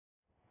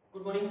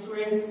Good morning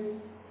students,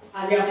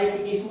 આજે આપણે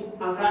શીખીશું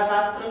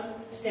આંકડાશાસ્ત્ર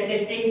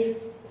સ્ટેટિસ્ટિક્સ.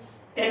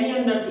 તેની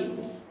અંદરથી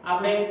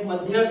આપણે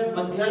મધ્યક,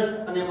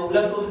 મધ્યસ્થ અને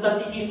બહુલક શોધતા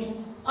શીખીશું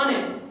અને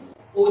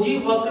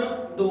ઓજીવ વક્ર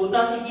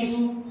દોરતા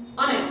શીખીશું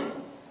અને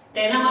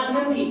તેના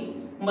માધ્યમથી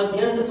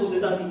મધ્યસ્થ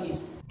શોધતા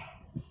શીખીશું.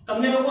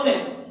 તમને લોકોને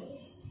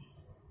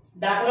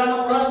દાખલાનો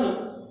પ્રશ્ન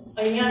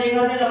અહીંયા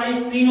દેખાશે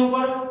તમારી સ્ક્રીન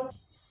ઉપર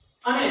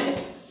અને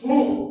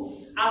હું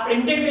આ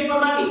પ્રિન્ટેડ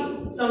પેપરમાંથી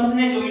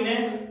સમ્સને જોઈને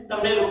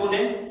તમને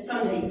લોકોને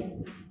સમજાવીશ.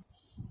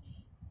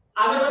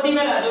 આગળ વધતી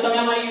પહેલા જો તમે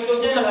અમારી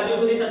YouTube ચેનલ હજુ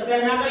સુધી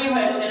સબસ્ક્રાઇબ ના કરી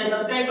હોય તો તેને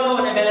સબસ્ક્રાઇબ કરો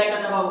અને બેલ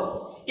આઇકન દબાવો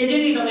કે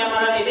જેથી તમને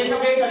અમારા લેટેસ્ટ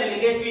અપડેટ્સ અને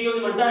લેટેસ્ટ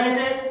વિડિયોઝ મળતા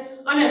રહેશે.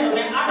 અને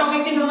તમને આ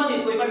ટોપિકથી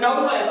સંબંધિત કોઈ પણ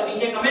ડાઉટ્સ હોય તો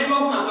નીચે કમેન્ટ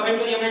બોક્સમાં કમેન્ટ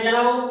કરી અમને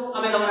જણાવો,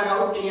 અમે તમારા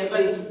ડાઉટ્સ ક્લિયર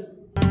કરીશું.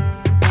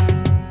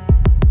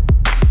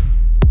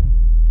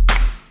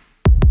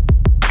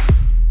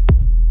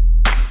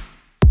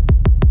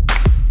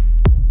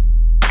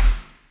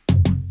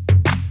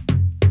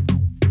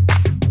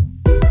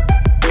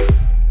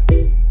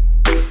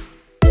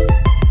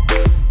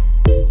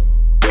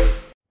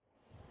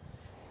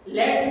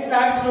 Let's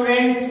start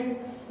students.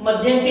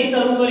 મધ્યકથી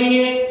શરૂ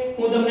કરીએ.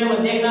 હું તમને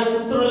મધ્યકના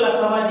સૂત્રો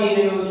લખવા જઈ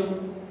રહ્યો છું.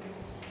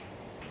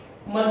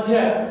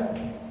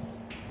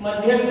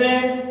 મધ્યકને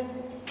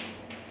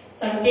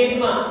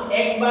સંકેતમાં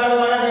x બાર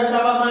દ્વારા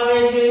દર્શાવવામાં આવે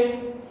છે.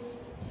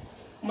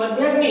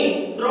 મધ્યકની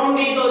ત્રણ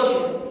રીતો છે.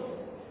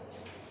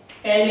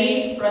 પહેલી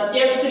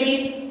પ્રત્યક્ષ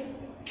રીત.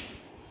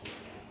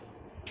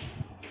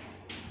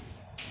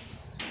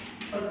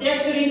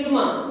 પ્રત્યક્ષ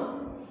રીતમાં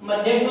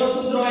મધ્યકનું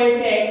સૂત્ર હોય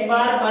છે x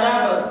બાર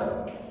બરાબર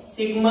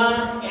સિગ્મા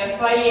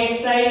fi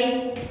xi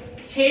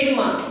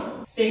છેદમાં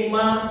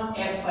સિગ્મા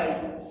fi.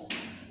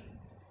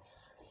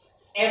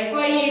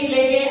 fi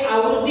એટલે કે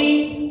આવૃત્તિ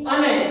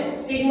અને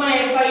સિગ્મા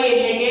fi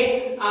એટલે કે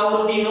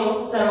આવૃત્તિનો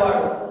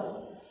સરવાળો.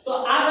 તો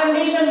આ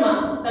કન્ડિશનમાં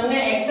તમને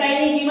xi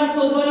ની કિંમત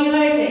શોધવાની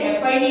હોય છે.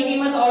 fi ની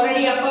કિંમત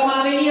ઓલરેડી આપવામાં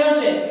આવેલી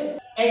હશે.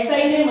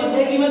 xi ને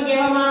મધ્ય કિંમત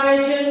કહેવામાં આવે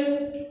છે.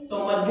 તો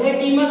મધ્ય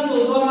કિંમત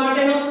શોધવા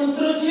માટેનો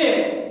સૂત્ર છે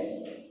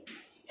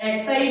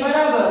xi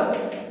બરાબર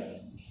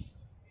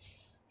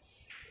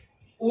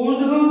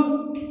ऊर्ध्व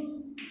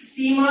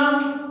सीमा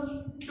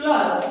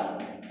प्लस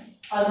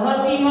अध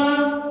सीमा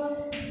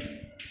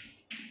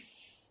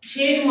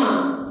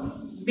छेदમાં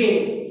 2.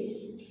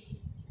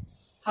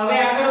 હવે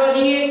આગળ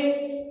વધીએ.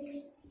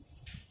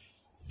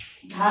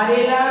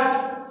 ધારેલા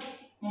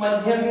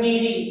મધ્યકની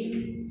રીત.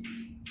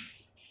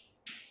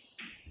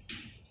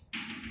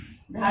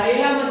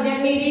 ધારેલા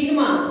મધ્યકની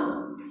રીતમાં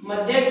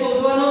મધ્યક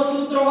શોધવાનો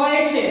સૂત્ર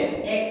હોય છે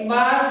x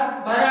બાર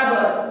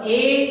બરાબર a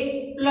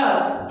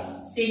plus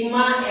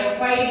sigma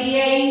fi di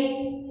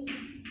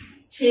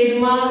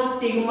છેદમાં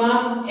સિગ્મા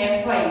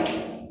fi.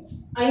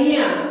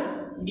 અહીંયા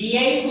di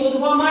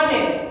શોધવા માટે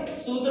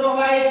સૂત્ર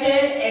હોય છે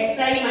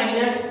xi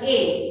a,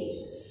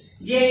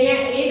 જે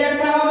અહીંયા a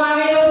દર્શાવવામાં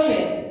આવેલો છે.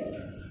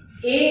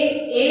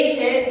 a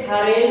છે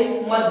ધારેલ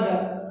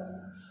મધ્યક.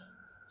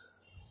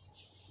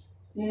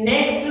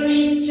 નેક્સ્ટ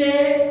રીત છે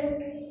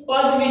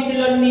પદ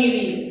વિચલનની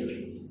રીત.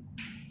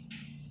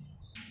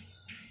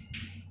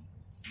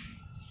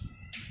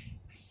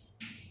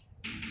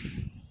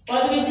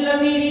 પદ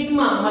વિચલનની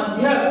રીતમાં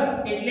મધ્યક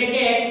એટલે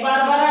કે x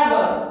બાર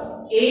બરાબર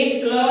a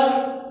plus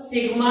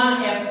sigma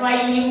fi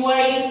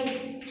ui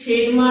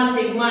છેદમાં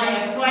સિગ્મા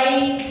fi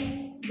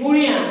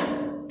ગુણ્યા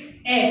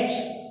h.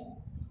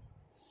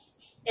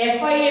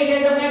 fi એટલે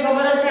તમને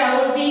ખબર જ છે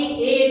આવૃત્તિ,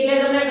 a એટલે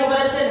તમને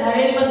ખબર જ છે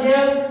ધારેલ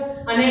મધ્યક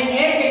અને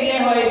h એટલે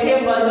હોય છે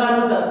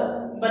વર્ગાંતર,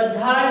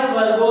 બધા જ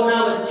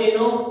વર્ગોના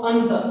વચ્ચેનો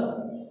અંતર.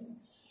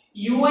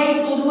 ui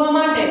શોધવા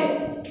માટે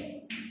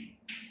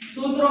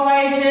સૂત્ર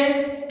હોય છે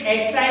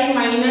xi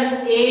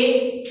a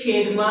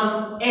છેદમાં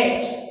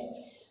h.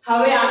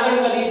 હવે આગળ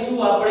કરીશું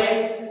આપણે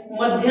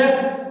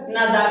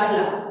મધ્યકના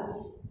દાખલા.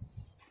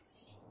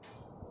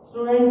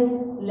 Students,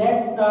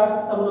 let's start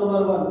sum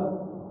number 1.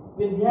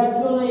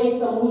 વિદ્યાર્થીઓના એક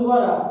સમૂહ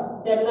દ્વારા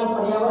તેમના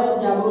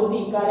પર્યાવરણ જાગૃતિ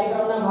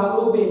કાર્યક્રમના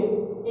ભાગરૂપે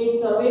એક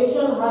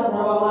સર્વેક્ષણ હાથ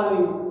ધરવામાં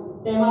આવ્યું.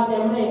 તેમાં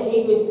તેમણે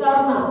એક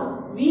વિસ્તારના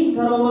 20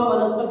 ઘરોમાં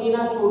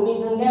વનસ્પતિના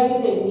છોડની સંખ્યા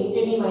વિશે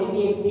નીચેની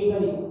માહિતી એકઠી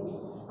કરી.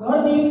 ઘર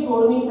દીઠ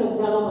છોડની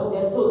સંખ્યાનો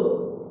મધ્યક શોધો.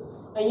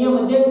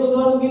 અહીંયા મધ્યક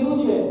શોધવાનું કીધું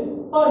છે,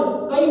 પણ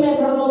કઈ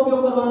મેથડનો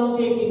ઉપયોગ કરવાનો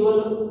છે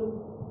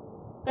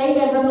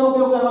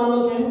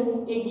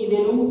એ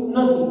કીધેલું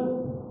નથી.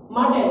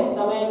 માટે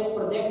તમે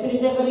પ્રત્યક્ષ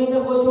રીતે કરી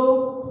શકો છો,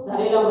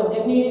 ધારેલા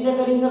મધ્યકની રીતે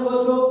કરી શકો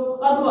છો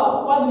અથવા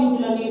પદ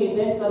વિચલનની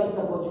રીતે કરી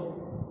શકો છો.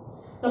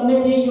 તમને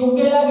જે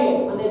યોગ્ય લાગે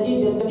અને જે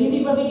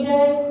જલ્દીથી પતી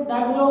જાય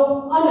દાખલો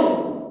અને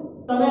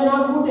તમે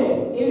ના ખૂટે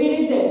એવી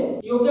રીતે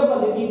યોગ્ય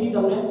પદ્ધતિથી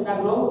તમને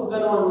દાખલો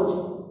ગણવાનો છે.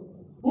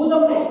 હું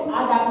તમને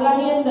આ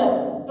દાખલાની અંદર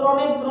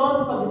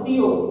 3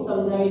 પદ્ધતિઓ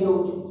સમજાવી દઉં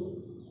છું.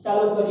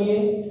 ચાલો કરીએ.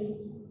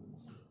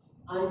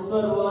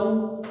 આન્સર 1.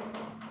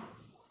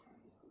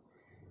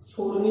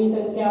 છોડની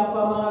સંખ્યા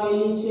આપવામાં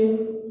આવેલી છે.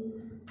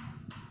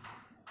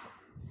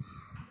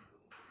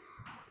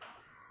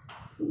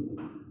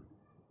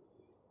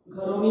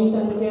 ઘરોની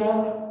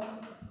સંખ્યા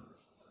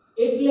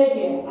એટલે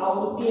કે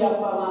આવૃત્તિ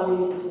આપવામાં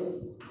આવેલી છે,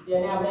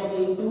 જેને આપણે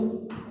કહીશું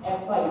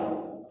fi.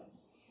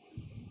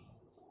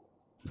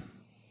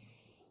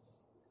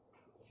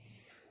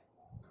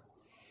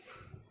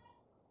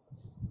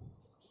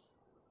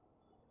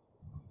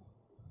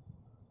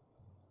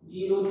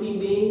 0 થી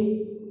 2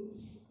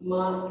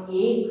 માં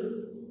 1,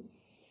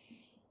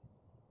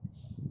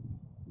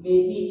 2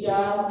 થી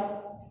 4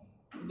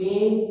 2,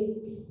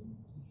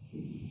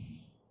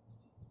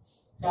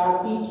 4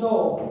 થી 6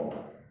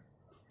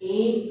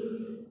 1,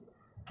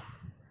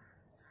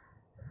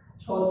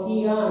 6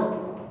 થી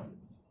 8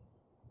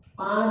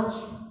 5,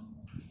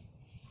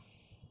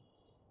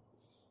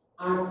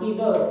 8 થી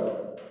 10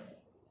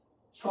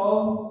 6,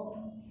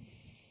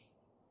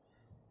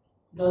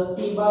 10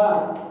 થી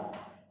 12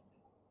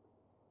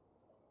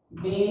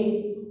 2,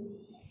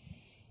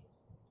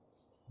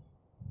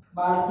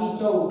 12 થી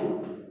 14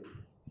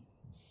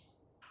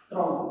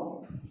 3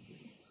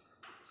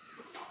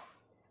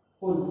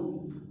 કુલ.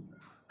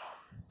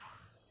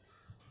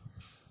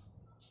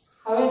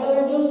 હવે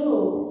તમે જોશો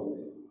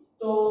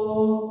તો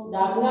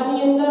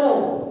દાખલાની અંદર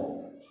જ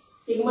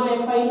સિગ્મા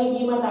fi ની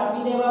કિંમત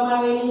આપી દેવામાં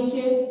આવેલી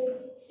છે.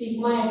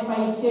 સિગ્મા fi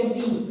છે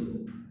 20.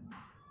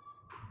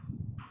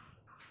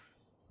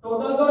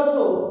 ટોટલ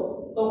કરશો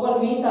તો પણ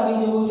 20 આવી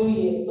જવું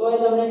જોઈએ. તો એ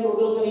તમને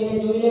ટોટલ કરીને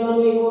જોઈ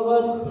લેવાનું એક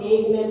વખત.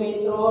 1 ને 2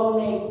 3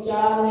 ને 1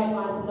 4 ને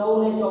 5 9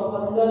 ને 6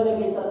 15 ને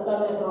 2 17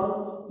 ને 3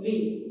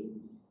 20.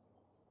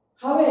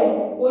 હવે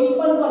કોઈ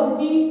પણ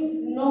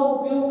પદ્ધતિનો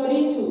ઉપયોગ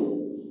કરીશું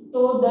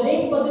તો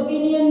દરેક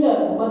પદ્ધતિની અંદર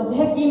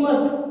મધ્ય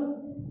કિંમત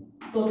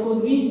તો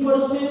શોધવી જ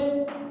પડશે,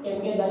 કેમ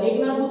કે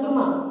દરેકના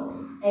સૂત્રમાં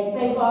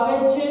xi તો આવે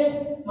જ છે,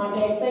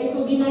 માટે xi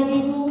શોધી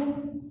નાખીશું.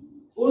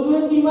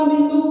 ઉર્ધ્વ સીમા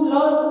બિંદુ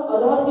પ્લસ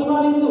અધર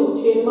સીમા બિંદુ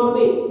છેદમાં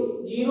 2,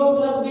 0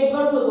 પ્લસ 2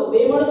 કરશો તો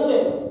 2 મળશે,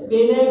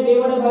 2 ને 2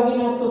 વડે ભાગી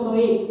નાખશો તો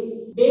 1,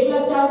 2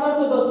 પ્લસ 4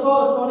 કરશો તો 6,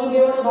 6 ને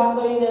 2 વડે ભાગ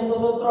કરી દેશો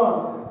તો 3,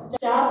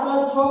 4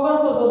 પ્લસ 6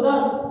 કરશો તો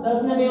 10,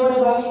 10 ને 2 વડે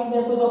ભાગી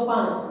દેશો તો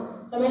 5.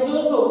 તમે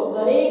જોશો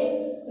દરેક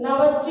ના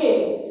વચ્ચે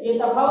જે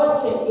તફાવત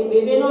છે એ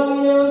 2 2 નો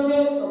આવી રહ્યો છે,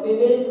 તો 2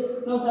 2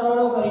 નો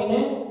સરવાળો કરીને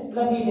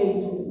લખી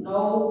દઈશું 9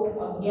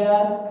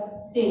 11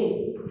 13.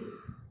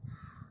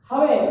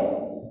 હવે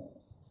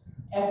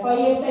fi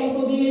xi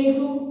શોધી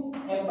લઈશું.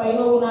 fi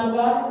નો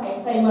ગુણાકાર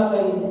xi માં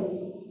કરી દે.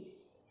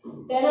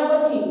 તેના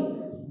પછી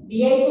di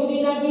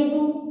શોધી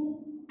નાખીશું,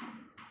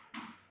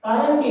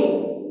 કારણ કે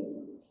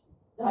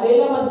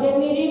ધારેલા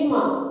મધ્યકની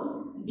રીતમાં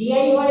di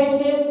હોય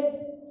છે,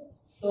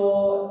 તો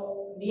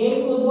di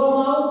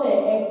શોધવામાં આવશે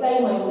xi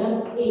 -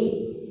 a.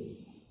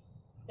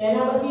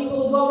 તેના પછી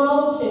શોધવામાં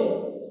આવશે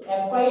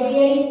fi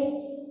di.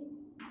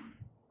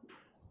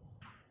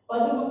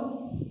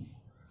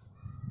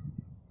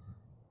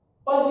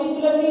 પદ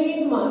વિચલનની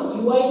રીતમાં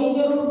ui ની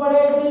જરૂર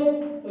પડે છે,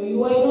 તો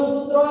ui નું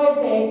સૂત્ર હોય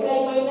છે xi -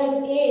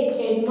 a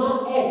છેદમાં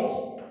h.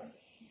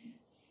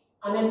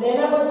 અને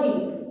તેના પછી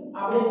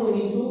આપણે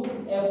શોધીશું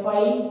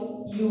fi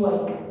ui,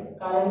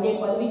 કારણ કે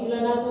પદ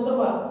વિચલનના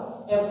સૂત્રમાં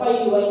fi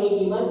ui ની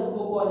કિંમત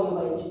મૂકવાની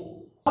હોય છે.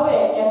 હવે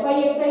fi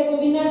xi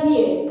શોધી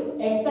નાખીએ.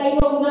 xi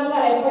નો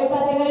ગુણાકાર fi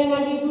સાથે કરી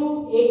નાખીશું.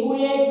 1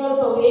 ગુણ્યા 1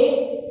 કરશો 1,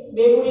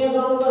 2 ગુણ્યા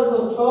 3 કરશો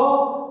 6,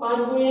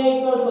 5 ગુણ્યા 1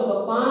 કરશો તો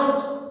 5,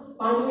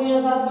 5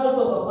 ગુણ્યા 7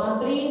 કરશો તો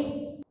 35,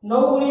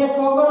 9 ગુણ્યા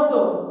 6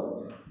 કરશો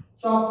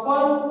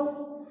 54,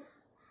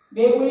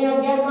 2 ગુણ્યા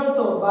 11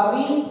 કરશો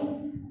 22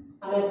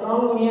 અને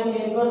 3 ગુણ્યા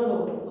 13 કરશો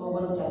તો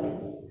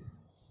 39.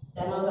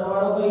 તેનો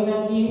સરવાળો કરી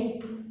નાખીએ.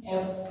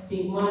 f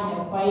સિગ્મા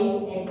fi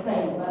xi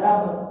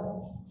બરાબર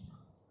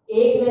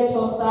 1 ને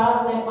 6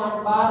 7 ને 5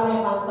 12 ને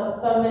 5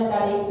 17 ને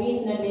 4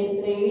 21 ને 2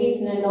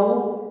 23 ને 9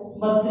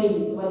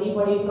 32, વધી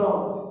પડી 3,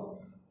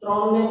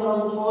 3 ને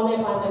 3 6 ને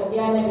 5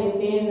 11 ને 2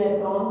 13 ને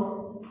 3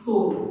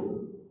 16,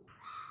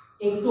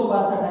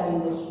 162 આવી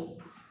જશે.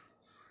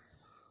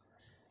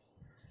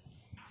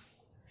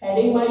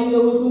 હેડિંગ મારી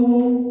દઉં છું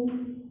હું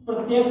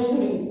પ્રત્યક્ષ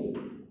રીત.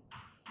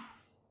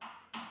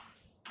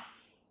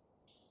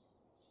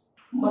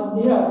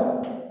 મધ્યક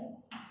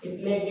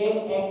એટલે કે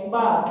x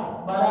બાર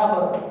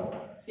બરાબર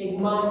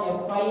સિગ્મા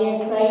fi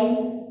xi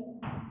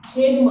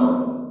છેદમાં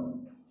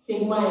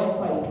સિગ્મા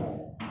fi.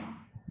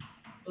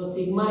 તો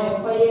સિગ્મા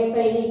fi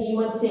xi ની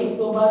કિંમત છે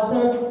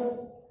 162,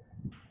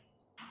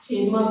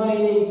 છેદમાં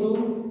કરી દઈશું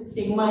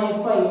સિગ્મા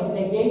fi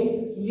એટલે કે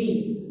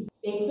 20.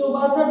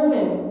 162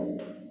 ને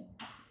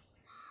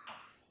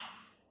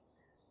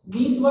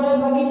 20 વડે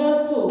ભાગી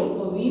નાખશો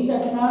તો 20 *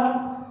 8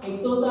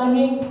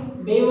 160,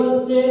 2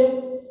 વધશે.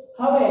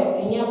 હવે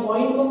અહીંયા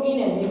પોઈન્ટ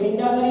મૂકીને બે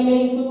મીંડા કરી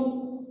લઈશું.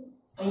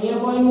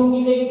 અહીંયા પોઈન્ટ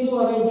મૂકી દઈશું.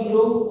 હવે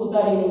 0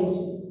 ઉતારી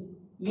દઈશું.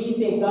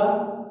 20 *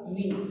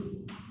 20.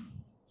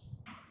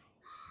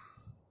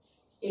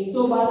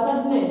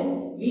 162 ને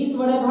 20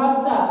 વડે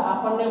ભાગતા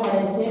આપણને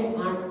મળે છે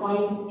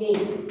 8.1.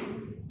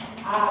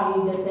 આ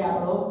આવી જશે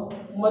આપણો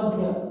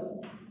મધ્યક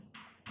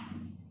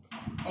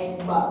x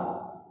બાર.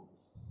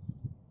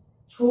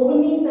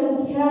 છોડની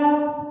સંખ્યા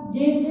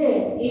જે છે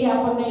એ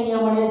આપણને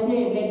અહીંયા મળે છે,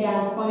 એટલે કે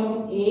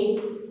 8.1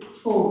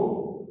 છોડ.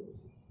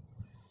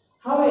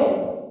 હવે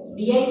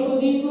di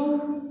શોધીશું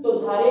તો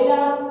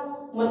ધારેલા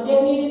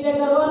મધ્યકની રીતે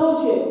કરવાનું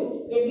છે,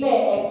 એટલે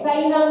xi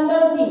ના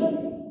અંદરથી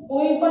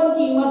કોઈ પણ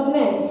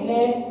કિંમતને એટલે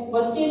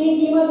વચ્ચેની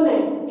કિંમતને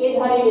એ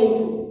ધારી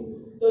લઈશું.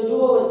 તો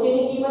જુઓ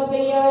વચ્ચેની કિંમત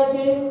કઈ આવે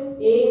છે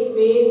 1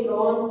 2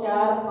 3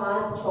 4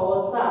 5 6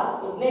 7,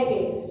 એટલે કે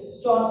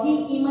ચોથી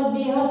કિંમત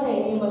જે હશે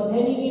એ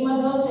મધ્યની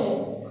કિંમત હશે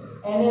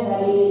એને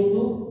ધારી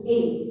લઈશું a.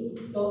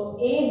 તો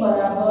a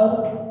બરાબર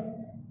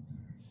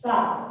 7.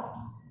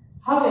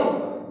 હવે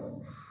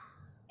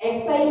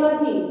xi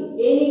માંથી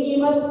a ની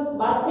કિંમત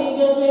બાદ થઈ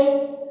જશે.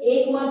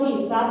 1 માંથી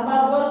 7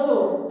 બાદ કરશો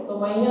તો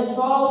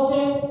 -6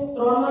 આવશે.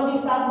 3 માંથી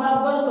 7 બાદ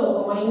કરશો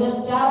તો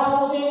 -4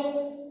 આવશે.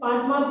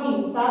 5 માંથી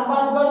 7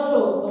 બાદ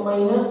કરશો તો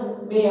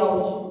 -2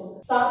 આવશે.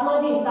 7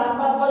 માંથી 7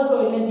 બાદ કરશો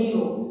એટલે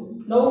 0.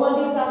 9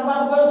 માંથી 7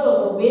 બાદ કરશો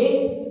તો 2.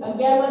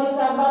 11 માંથી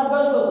 7 બાદ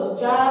કરશો તો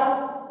 4.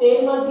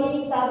 13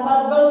 માંથી 7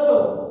 બાદ કરશો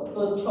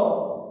તો 6.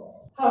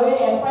 હવે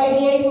FI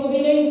DI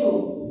શોધી લઈશું.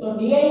 તો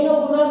DI નો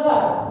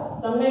ગુણાકાર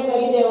તમને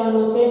કરી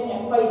દેવાનો છે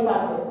FI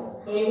સાથે.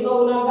 તો 1 નો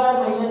ગુણાકાર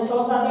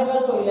 -6 સાથે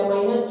કરશો એટલે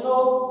 -6.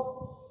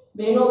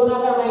 2 નો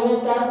ગુણાકાર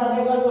 -4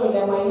 સાથે કરશો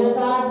એટલે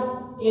 -8.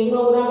 1 નો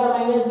ગુણાકાર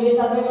 -2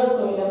 સાથે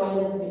કરશો એટલે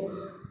 -2.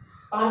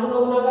 5 નો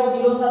ગુણાકાર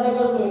 0 સાથે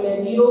કરશો એટલે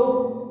 0.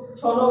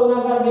 6 નો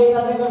ગુણાકાર 2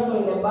 સાથે કરશો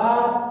એટલે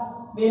 12.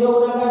 2 નો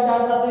ગુણાકાર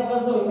 4 સાથે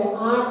કરશો એટલે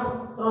 8.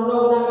 3 નો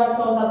ગુણાકાર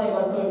 6 સાથે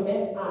કરશો એટલે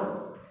 8.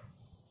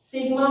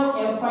 સિગ્મા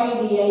FI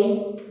DI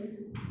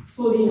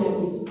શોધી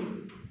નાખીશું.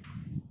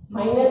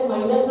 માઈનસ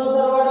માઈનસ નો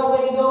સરવાળો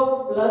કરી દો,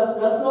 પ્લસ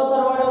પ્લસ નો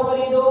સરવાળો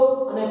કરી દો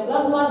અને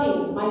પ્લસ માંથી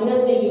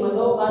માઈનસ ની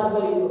કિંમતો બાદ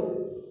કરી દો.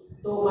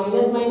 તો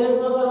માઈનસ માઈનસ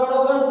નો સરવાળો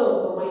કરશો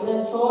તો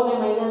 -6 ને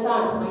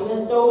 -8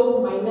 -14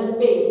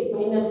 -2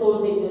 -16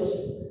 થઈ જશે.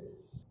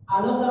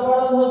 આનો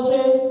સરવાળો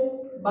થશે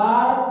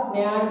 12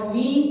 ને 8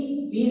 20.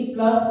 20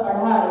 પ્લસ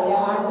 18 એટલે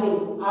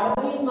 38.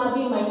 38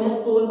 માંથી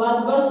 -16 બાદ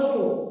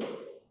કરશું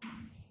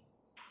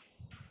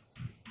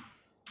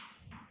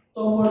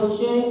તો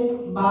મળશે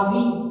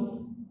 22.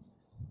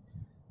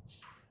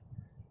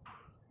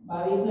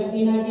 22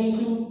 લખી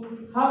નાખીશું.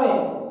 હવે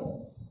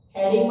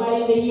હેડિંગ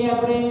મારી દઈએ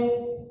આપણે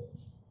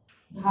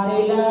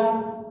ધારેલા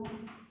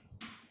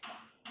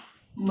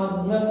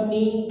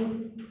મધ્યકની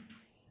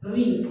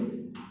રીત.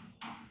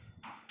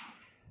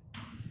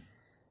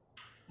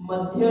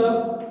 મધ્યક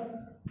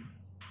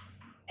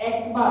x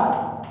બાર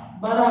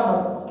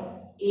બરાબર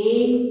a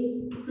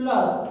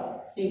plus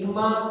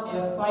sigma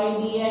FI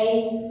DI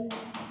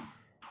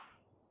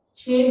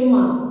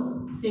છેદમાં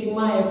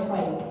સિગ્મા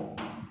FI.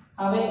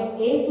 હવે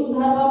a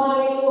સુધારવામાં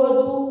આવેલું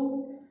હતું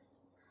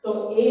તો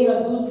a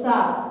હતું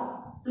 7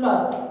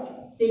 પ્લસ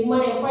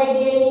સિગ્મા FI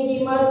DI ની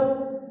કિંમત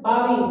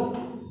 22.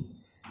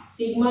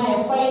 સિગ્મા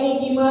FI ની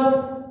કિંમત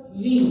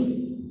 20.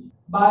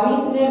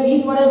 22 ને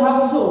 20 વડે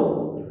ભાગશો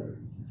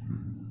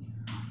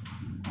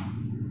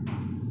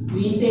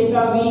 20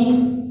 એકા 20.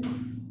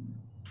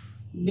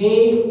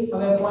 2.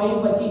 હવે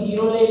પોઈન્ટ પછી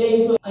 0 લઈ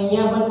લઈશું.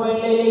 અહીંયા પણ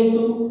પોઈન્ટ લઈ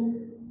લઈશું.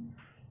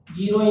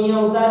 0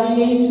 અહીંયા ઉતારી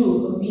લઈશું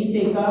તો 20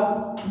 એકા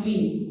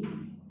 20.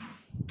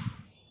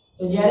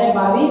 તો જ્યારે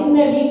 22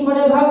 ને 20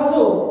 વડે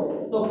ભાગશો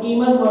તો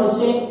કિંમત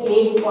મળશે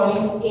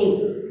 1.1.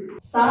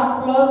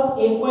 7 પ્લસ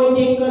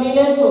 1.1 કરી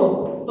લેશો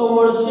તો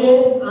મળશે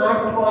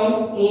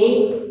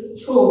 8.1.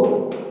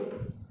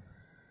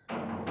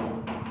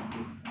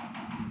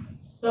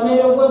 તમે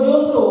લોકો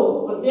જોશો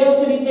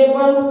પ્રત્યક્ષ રીતે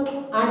પણ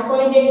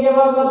 8.1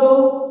 જવાબ હતો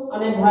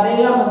અને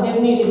ધારેલા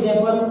મધ્યકની રીતે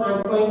પણ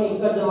 8.1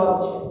 જ જવાબ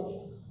છે.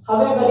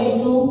 હવે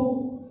કરીશું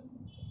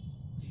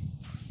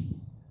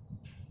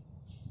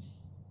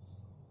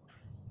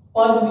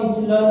પદ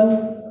વિચલન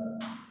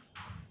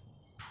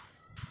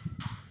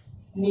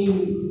ની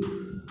રીત.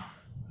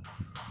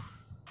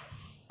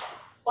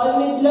 પદ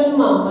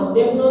વિચલનમાં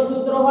મધ્યકનું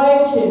સૂત્ર હોય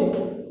છે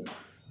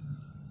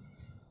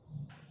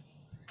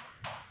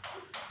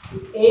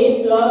a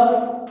plus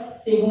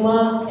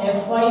sigma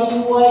FI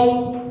UI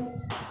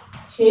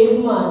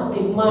છેદમાં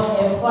સિગ્મા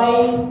FI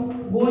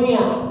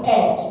ગુણ્યા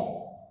h.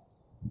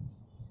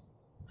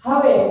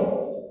 હવે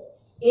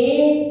a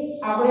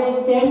આપણે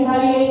સેમ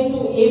ધારી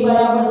લઈશું. a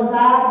બરાબર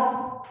 7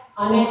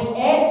 અને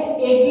h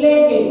એટલે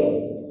કે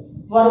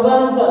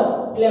વર્ગાંતર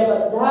એટલે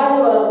બધા જ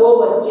વર્ગો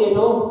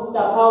વચ્ચેનો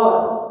તફાવત.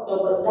 તો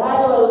બધા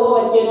જ વર્ગો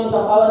વચ્ચેનો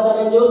તફાવત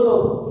તમે જોશો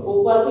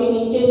ઉપરથી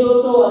નીચે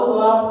જોશો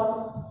અથવા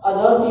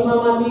અધર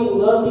સીમામાંથી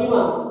ઉધર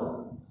સીમા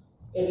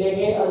એટલે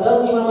કે અધર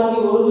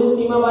સીમામાંથી ઉર્ધ્વ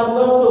સીમા બાદ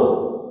કરશો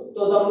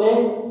તો તમને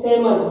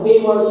સેમ જ 2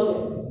 મળશે.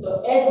 તો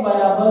h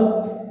બરાબર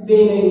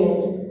 2 લઈ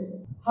લેશું.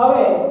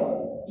 હવે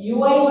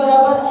ui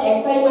બરાબર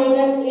xi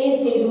a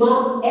છેદમાં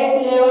h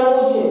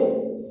લેવાનું છે.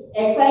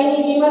 xi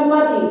ની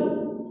કિંમતમાંથી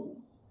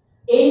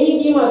a ની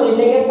કિંમત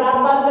એટલે કે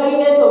 7 બાદ કરી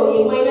દેશો.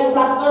 1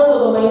 7 કરશો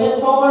તો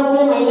 -6 મળશે.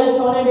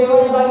 -6 ને 2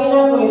 વડે ભાગી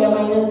નાખો એટલે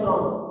 -3.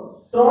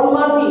 3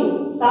 માંથી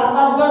 7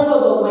 બાદ કરશો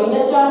તો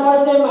 -4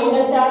 મળશે.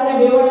 -4 ને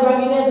 2 વડે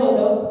ભાગી દેશો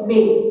તો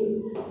 2.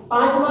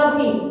 5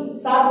 માંથી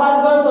 7 બાદ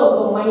કરશો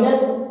તો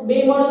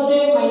 -2 મળશે.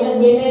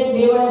 -2 ને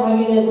 2 વડે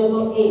ભાગી દેશો તો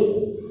 1.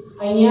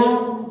 અહીંયા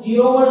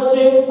 0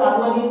 મળશે. 7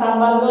 માંથી 7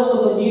 બાદ કરશો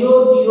તો 0.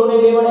 0 ને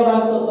 2 વડે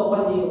ભાગશો તો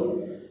પણ 0.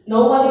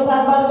 9 માંથી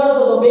 7 બાદ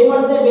કરશો તો 2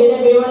 મળશે. 2 ને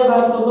 2 વડે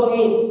ભાગશો તો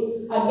 1.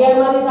 11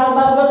 માંથી 7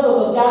 બાદ કરશો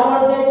તો 4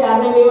 મળશે. 4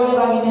 ને 2 વડે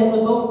ભાગી દેશો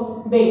તો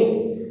 2.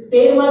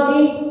 13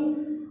 માંથી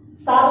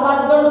 7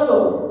 બાદ કરશો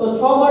તો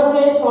 6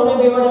 મળશે. 6 ને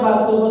 2 વડે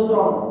ભાગશો તો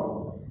 3.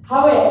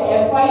 હવે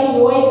FI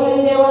UI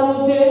કરી દેવાનું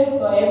છે.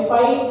 તો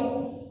FI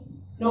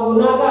નો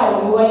ગુણાકાર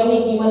ui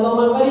ની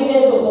કિંમતોમાં કરી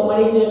દેશો તો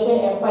મળી જશે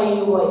fi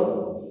ui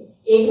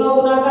 1 નો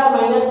ગુણાકાર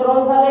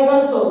 -3 સાથે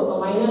કરશો તો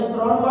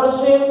 -3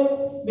 મળશે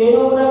 2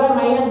 નો ગુણાકાર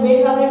 -2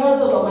 સાથે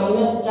કરશો તો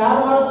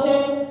 -4 મળશે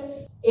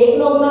 1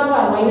 નો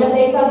ગુણાકાર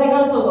 -1 સાથે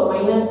કરશો તો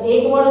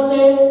 -1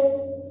 મળશે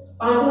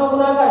 5 નો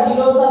ગુણાકાર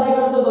 0 સાથે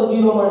કરશો તો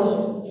 0 મળશે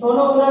 6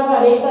 નો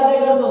ગુણાકાર 1 સાથે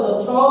કરશો તો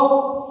 6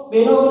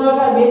 2 નો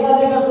ગુણાકાર 2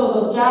 સાથે કરશો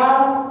તો 4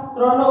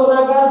 3 નો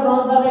ગુણાકાર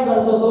 3 સાથે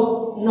કરશો તો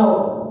 9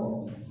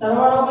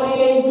 સરવાળો કરી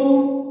લઈશું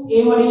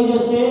એ મળી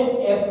જશે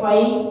fi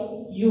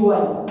ui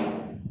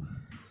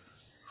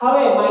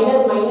હવે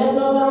માઈનસ માઈનસ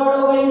નો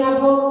સરવાળો કરી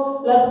નાખો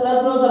પ્લસ પ્લસ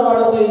નો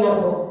સરવાળો કરી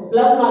નાખો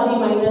પ્લસ માંથી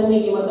માઈનસ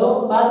ની કિંમતો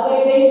બાદ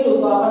કરી દઈશું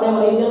તો આપણને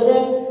મળી જશે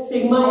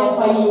સિગ્મા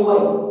fi ui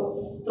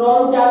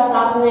 3 4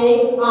 7 ને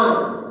 1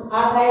 8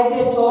 આ થાય છે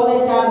 6 ને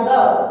 4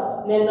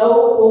 10 ને 9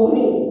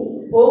 19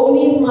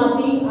 19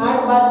 માંથી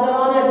 8 બાદ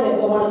કરવાના છે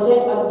તો મળશે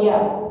 11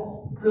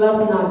 પ્લસ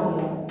ના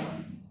 11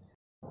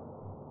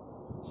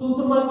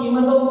 સૂત્રમાં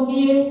કિંમતો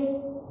મૂકીએ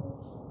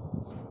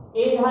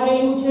એ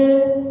ધારેલું છે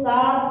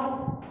 7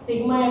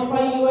 સિગ્મા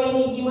fi ui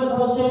ની કિંમત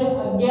હશે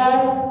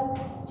 11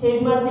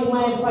 છેદમાં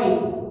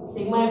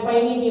સિગ્મા fi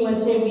ની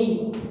કિંમત છે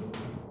 20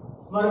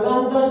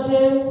 વર્ગાંતર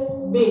છે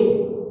 2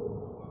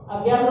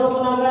 11 નો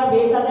ગુણાકાર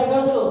 2 સાથે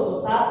કરશો તો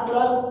 7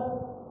 પ્લસ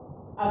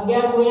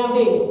 11 ગુણ્યા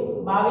 2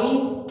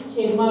 22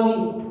 છેદમાં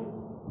 20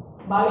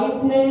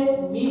 22 ને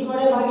 20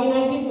 વડે ભાગી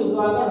નાખીશું તો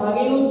આગળ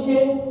ભાગેલું જ છે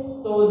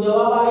તો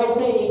જવાબ આવે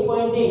છે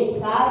 1.1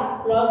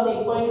 7 પ્લસ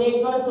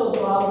 1.1 કરશો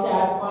તો આવશે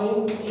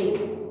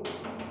 8.1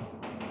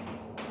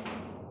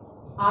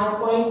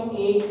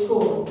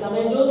 8.1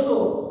 તમે જોશો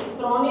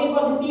ત્રણેય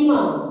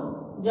પદ્ધતિમાં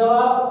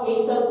જવાબ એક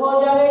સરખો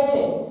જ આવે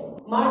છે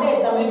માટે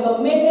તમે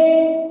ગમે તે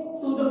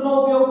સૂત્રનો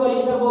ઉપયોગ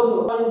કરી શકો છો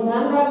પણ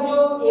ધ્યાન રાખજો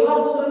એવા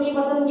સૂત્રની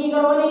પસંદગી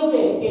કરવાની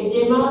છે કે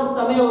જેમાં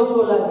સમય ઓછો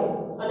લાગે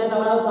અને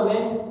તમારો સમય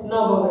ન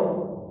બગડે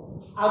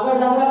આગળ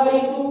દાખલા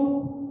કરીશું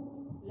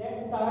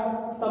લેટ્સ સ્ટાર્ટ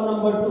સમ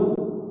નંબર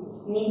 2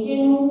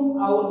 નીચેનું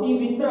આવૃત્તિ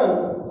વિતરણ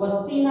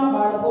વસ્તીના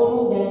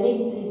બાળકોનું દૈનિક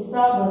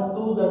ખિસ્સા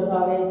ભથ્થું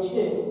દર્શાવે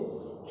છે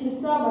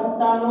ખિસ્સા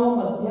ભથ્થાનો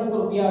મધ્યક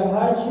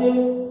 ₹18 છે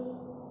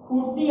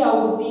ખૂટતી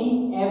આવૃત્તિ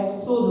f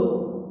શોધો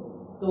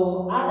તો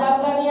આ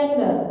દાખલાની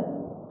અંદર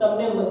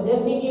તમને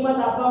મધ્યકની કિંમત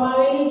આપવામાં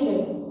આવેલી છે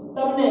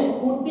તમને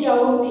ખૂટતી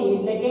આવૃત્તિ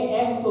એટલે કે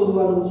f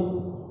શોધવાનું છે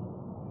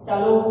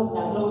ચાલો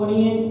દાખલો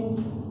ગણીએ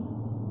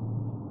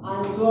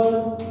આન્સર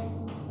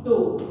 2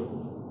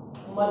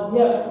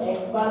 મધ્યક x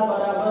બાર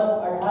બરાબર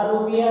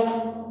 ₹18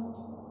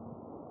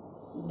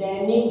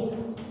 દૈનિક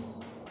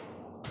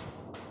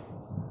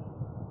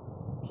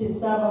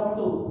ખિસ્સા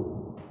ભથ્થું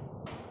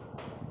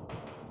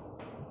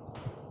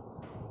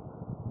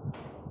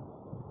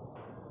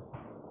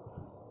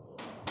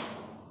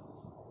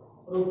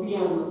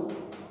રૂપિયામાં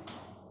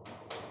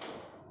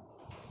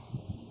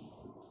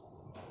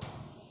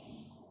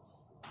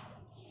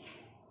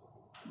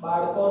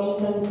બાળકોની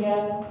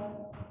સંખ્યા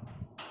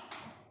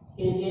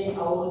કે જે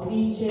આવૃત્તિ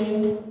છે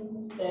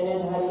તેને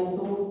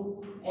ધારીશું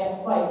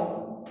f5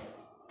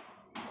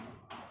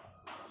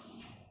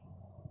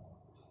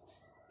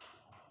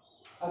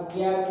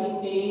 11 થી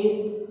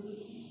 13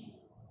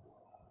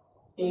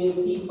 13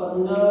 થી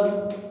 15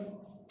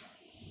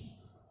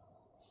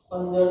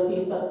 15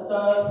 થી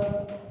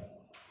 17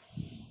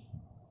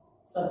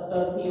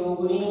 17 થી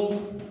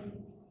 19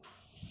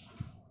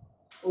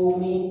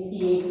 19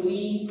 થી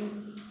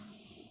 21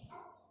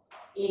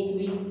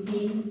 21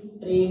 થી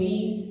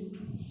 23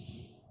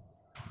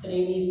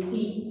 23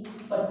 થી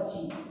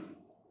 25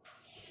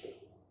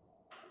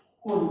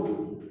 કુલ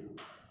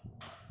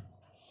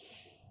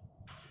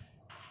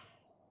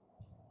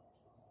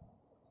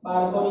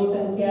બાળકોની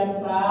સંખ્યા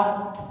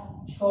 7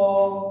 6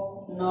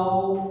 9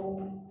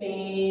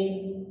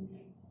 13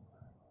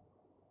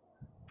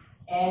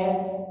 F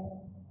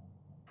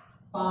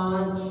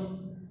 5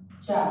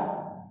 4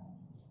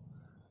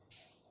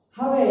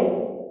 હવે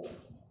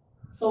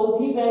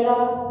સૌથી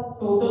પહેલા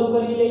ટોટલ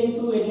કરી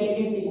લઈશું એટલે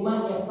કે સિગ્મા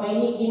fi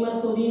ની કિંમત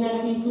શોધી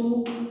નાખીશું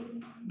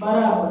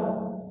બરાબર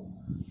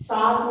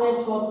 7 ને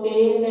 6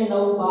 13 ને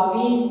 9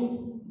 22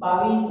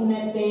 22 ને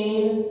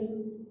 13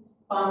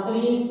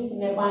 35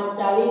 ને 5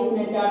 40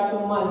 ને 4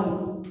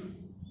 44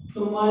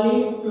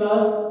 44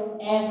 પ્લસ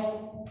f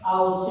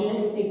આવશે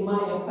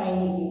સિગ્મા fi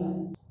ની કિંમત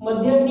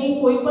મધ્યકની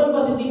કોઈ પણ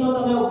પદ્ધતિનો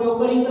તમે ઉપયોગ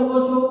કરી શકો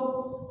છો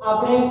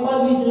આપણે પદ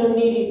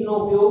વિચલનની રીતનો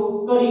ઉપયોગ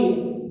કરીએ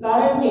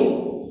કારણ કે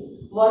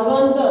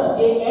વર્ગાંતર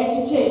જે h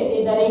છે એ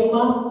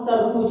દરેકમાં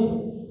સરખું છે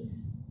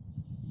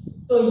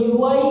તો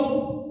ui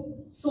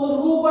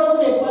શોધવું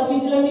પડશે પદ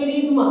વિચલનની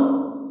રીતમાં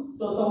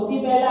તો સૌથી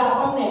પહેલા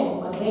આપણને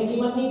મધ્ય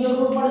કિંમતની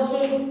જરૂર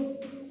પડશે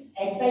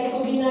xi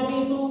શોધી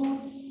નાખીશું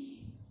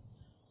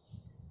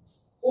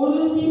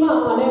ઉર્ધ્વ સીમા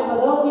અને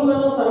અધર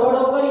સીમાનો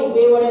સરવાળો કરી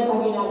 2 વડે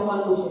ભાગી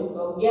નાખવાનું છે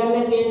તો 11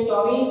 ને 13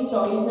 24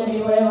 24 ને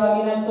 2 વડે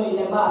ભાગી નાખશો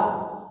એટલે 12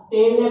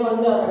 13 ને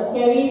 15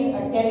 28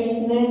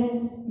 28 ને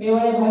 2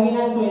 વડે ભાગી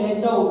નાખશો એટલે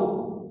 14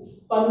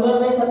 15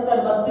 ને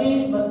 17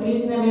 32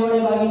 32 ને 2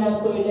 વડે ભાગી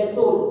નાખશો એટલે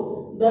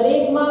 16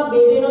 દરેકમાં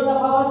 2 2 નો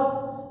તફાવત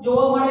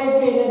જોવા મળે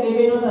છે એટલે 2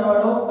 2 નો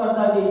સરવાળો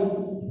કરતા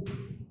જઈશું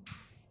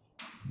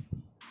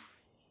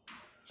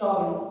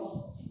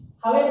 24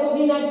 હવે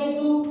શોધી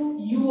નાખીશું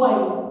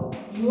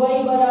ui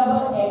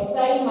બરાબર xi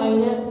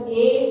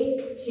a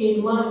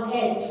છેદમાં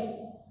h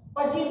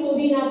પછી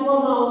શોધી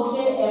નાખવામાં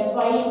આવશે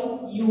fi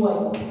ui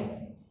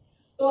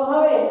તો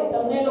હવે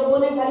તમને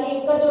લોકોને ખાલી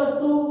એક જ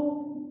વસ્તુ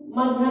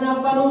માં ધ્યાન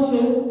આપવાનું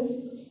છે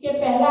કે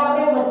પહેલા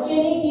આપણે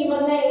વચ્ચેની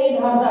કિંમતને a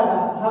ધારતા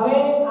હતા હવે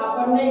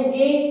આપણને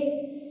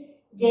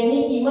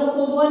જેની કિંમત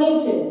શોધવાની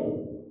છે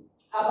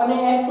આપણને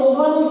f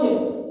શોધવાનું છે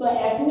તો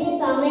f ની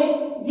સામે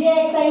જે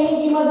xi ની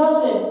કિંમત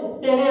હશે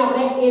તેને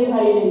આપણે a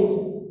ધારી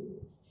લઈશું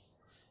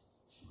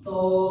તો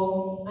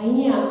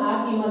અહીંયા આ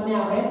કિંમતને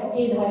આપણે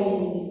a ધારી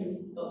લઈએ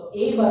તો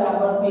a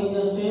બરાબર થઈ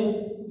જશે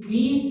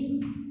 20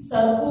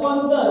 સરખું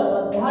અંતર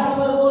બધા જ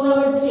વર્ગોના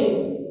વચ્ચે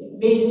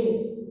 2 છે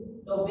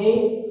તો 2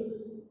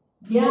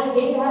 જ્યાં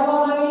a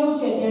ધારવામાં આવેલું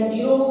છે ત્યાં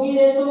 0 મૂકી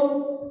દેશો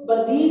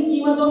બધી જ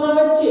કિંમતોના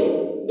વચ્ચે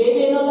બે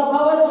નો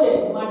તફાવત છે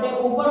માટે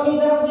ઉપરની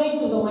તરફ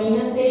જઈશું તો -1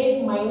 -2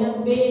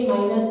 -3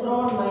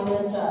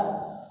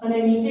 -4 અને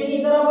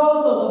નીચેની તરફ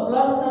આવશો તો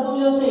પ્લસ થતું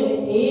જશે એટલે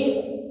 1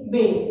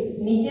 2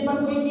 નીચે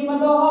પણ કોઈ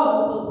કિંમતો હોત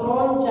તો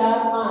 3 4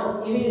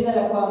 5 એવી રીતે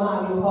લખવામાં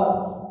આવ્યું હોત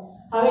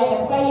હવે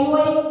fi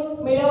ui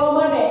મેળવવા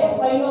માટે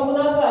fi નો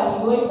ગુણાકાર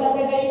ui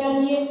સાથે કરી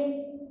નાખીએ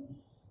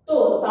તો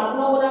 7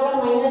 નો ગુણાકાર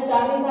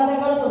 -4 ની સાથે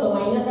કરશો તો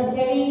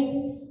 -28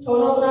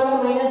 6 નો ગુણાકાર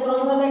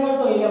 -3 સાથે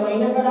કરશો એટલે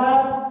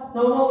 -18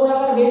 9 નો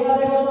ગુણાકાર 2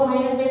 સાથે કરશો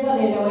 -2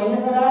 સાથે એટલે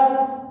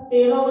 -18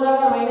 13 નો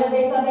ગુણાકાર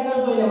 -1 સાથે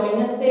કરશો એટલે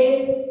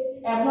 -13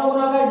 f નો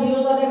ગુણાકાર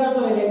 0 સાથે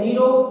કરશો એટલે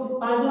 0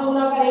 5 નો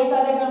ગુણાકાર 1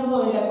 સાથે કરશો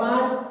એટલે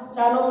 5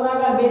 4 નો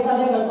ગુણાકાર 2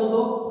 સાથે કરશો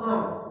તો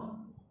 8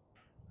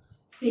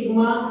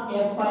 સિગ્મા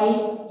fi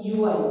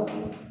ui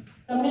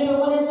તમને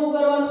લોકોને શું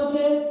કરવાનું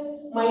છે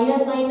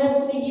માઈનસ માઈનસ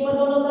ની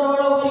કિંમતોનો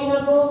સરવાળો કરી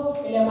નાખો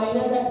એટલે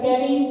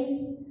 -28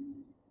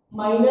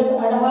 -18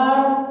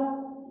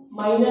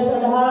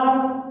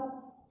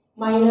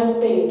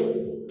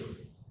 -13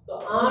 તો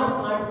 8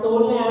 8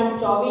 16 ને 8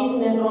 24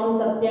 ને 3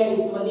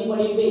 27 વધી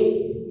પડી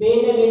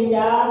 2 ને 2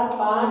 4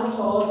 5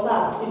 6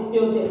 7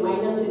 77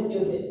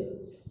 -77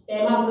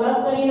 તેમાં પ્લસ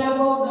કરી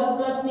નાખો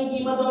પ્લસ ની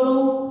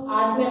કિંમતોનું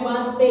 8 ને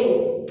 5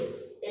 13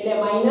 એટલે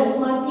માઈનસ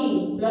માંથી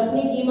પ્લસ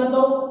ની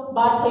કિંમતો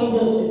બાદ થઈ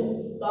જશે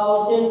તો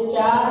આવશે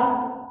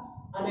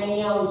 4 અને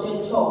અહીંયા આવશે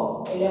 6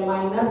 એટલે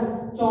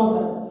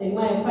 -64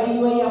 સિગ્મા fi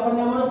ui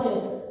આપણને મળશે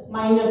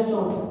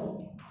 -64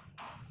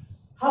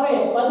 હવે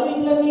પદ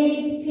વિચલનની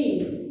રીતથી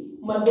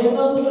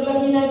મધ્યકનો સૂત્ર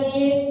લખી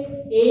નાખીએ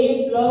a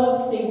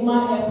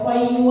સિગ્મા fi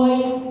ui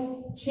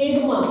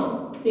છેદમાં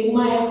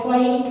સિગ્મા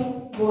fi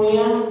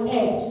ગુણ્યા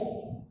h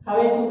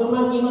હવે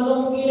સૂત્રમાં કિંમતો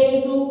મૂકી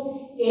લઈશું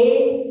a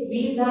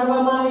 20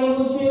 ધારવામાં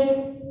આવેલું છે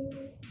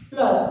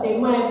પ્લસ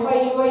સિગ્મા fi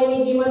ui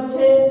ની કિંમત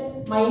છે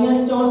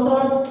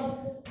 -64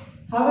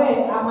 હવે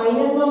આ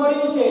માઈનસમાં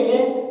મળ્યું છે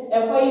એટલે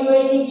fi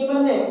ui ની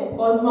કિંમતને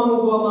કૌંસમાં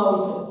મૂકવામાં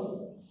આવશે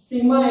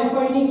સિગ્મા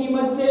fi ની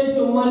કિંમત છે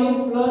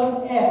 44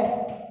 f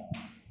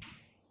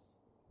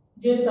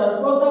જે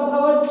સરખો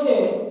તફાવત છે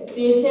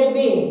તે છે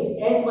 2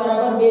 h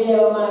બરાબર 2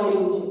 લેવામાં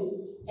આવેલું છે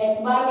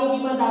x બાર ની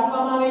કિંમત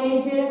આપવામાં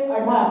આવેલી છે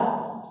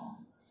 18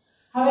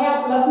 હવે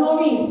આ પ્લસ નો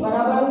 20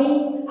 બરાબરની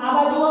આ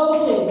બાજુ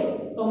આવશે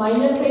તો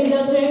માઈનસ થઈ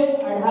જશે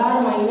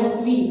 18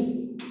 - 20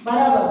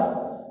 બરાબર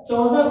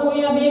 64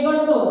 ગુણ્યા 2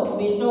 કરશો તો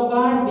 2 ચોક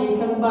 8 2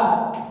 છંગ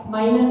 12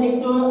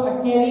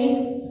 -128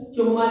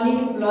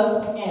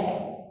 44 f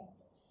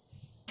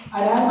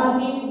 18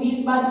 માંથી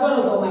 20 બાદ કરો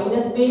તો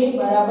 -2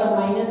 બરાબર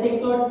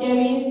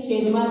 -128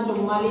 છેદમાં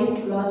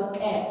 44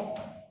 f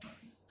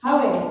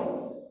હવે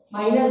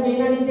 -2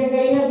 ના નીચે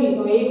કઈ નથી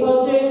તો 1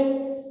 હશે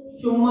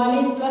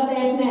 44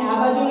 f ને આ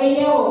બાજુ લઈ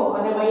આવો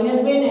અને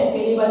 -2 ને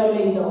પેલી બાજુ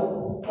લઈ જાઓ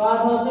તો આ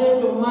થશે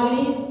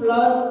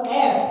 44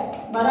 f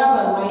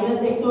બરાબર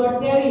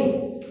 -128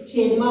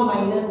 છેદમાં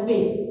 -2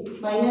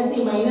 માઈનસ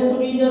થી માઈનસ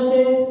ઉડી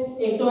જશે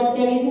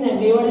 128 ને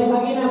 2 વડે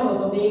ભાગી નાખો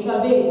તો 2 કા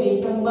 2 2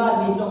 છંગ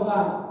 12 2 ચોક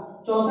 8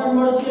 64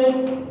 મળશે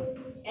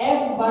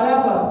f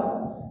બરાબર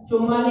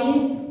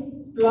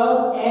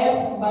 44 f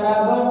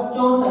બરાબર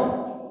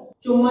 64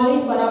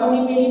 44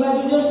 બરાબરની પેલી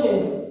બાજુ જશે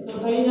તો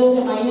થઈ જશે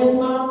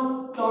માઈનસમાં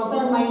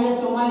 64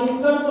 -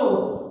 44 કરશો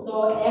તો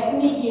f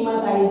ની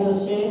કિંમત આવી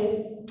જશે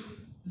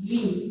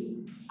 20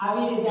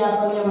 આવી રીતે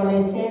આપણને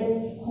મળે છે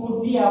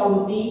ખૂટતી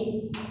આવૃત્તિ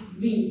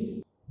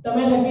 20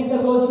 તમે લખી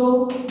શકો છો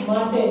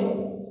માટે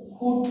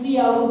ખૂટતી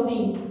આવૃત્તિ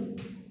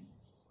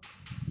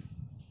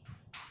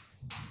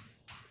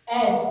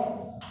f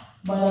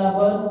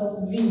બરાબર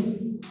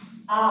 20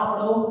 આ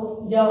આપણો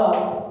જવાબ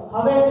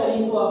હવે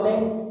કરીશું આપણે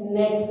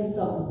next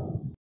sum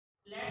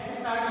let's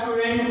start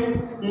students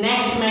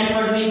next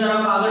method ની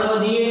તરફ આગળ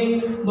વધીએ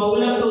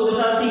બહુલક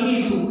શોધતા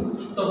શીખીશું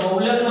તો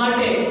બહુલક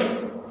માટે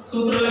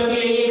સૂત્ર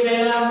લખી લઈએ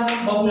પહેલા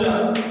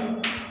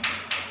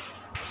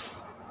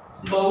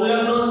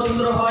બહુલકનો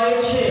સૂત્ર હોય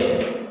છે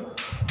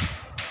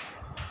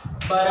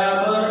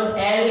બરાબર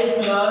L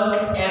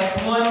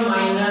f1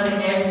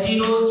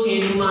 f0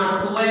 છેદમાં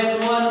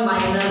 2f1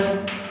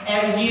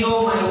 f0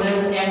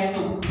 f2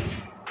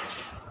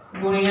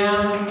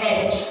 ગુણ્યા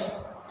h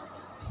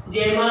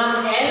જેમાં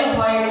L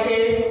હોય છે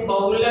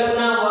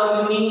બહુલકના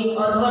વર્ગની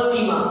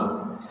અધોસીમા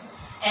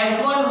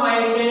f1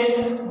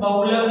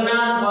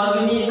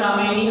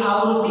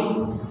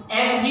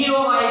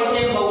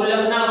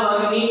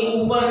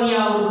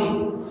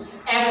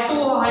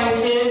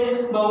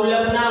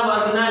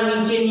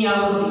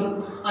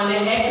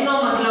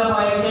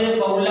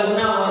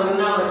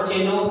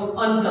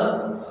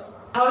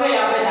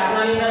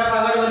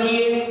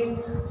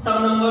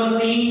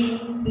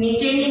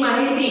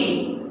 માહિતી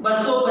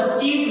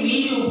 225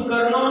 વીજ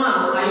ઉપકરણોના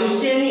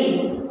આયુષ્યની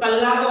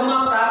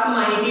કલાકોમાં પ્રાપ્ત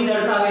માહિતી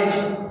દર્શાવે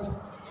છે.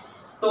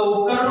 તો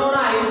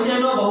ઉપકરણોના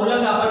આયુષ્યનો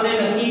બહુલક આપણને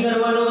નક્કી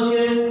કરવાનો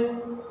છે.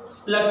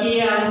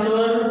 લખીએ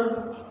આન્સર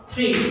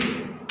 3.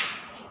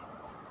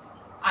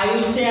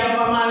 આયુષ્ય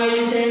આપવામાં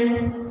આવેલ છે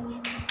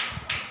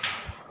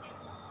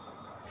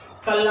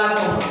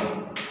કલાકોમાં.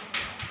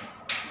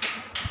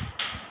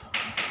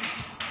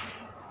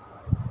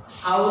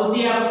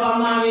 આવૃત્તિ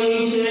આપવામાં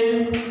આવેલી છે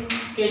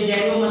કે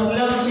જેનો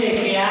મતલબ છે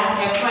કે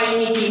આ fi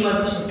ની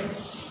કિંમત છે.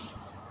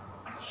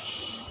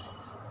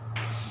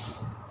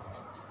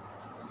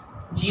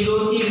 0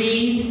 થી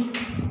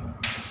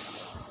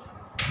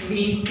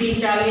 20 થી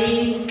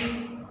 40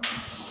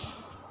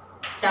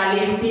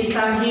 40 થી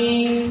 60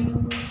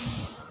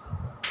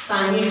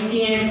 60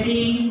 થી 80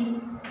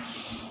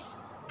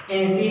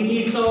 80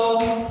 થી 100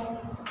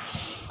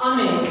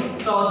 અને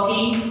 100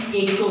 થી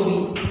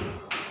 120.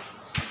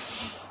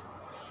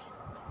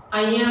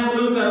 અહીંયા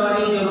ભૂલ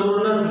કરવાની જરૂર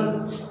નથી.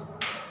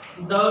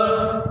 10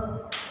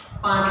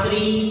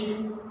 35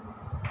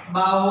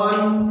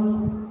 52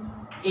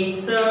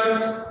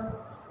 61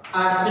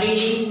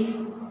 38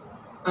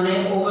 અને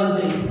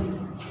 29.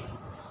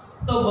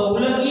 તો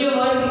બહુલકીય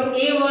વર્ગ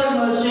એ વર્ગ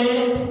હશે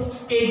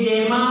કે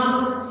જેમાં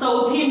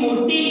સૌથી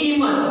મોટી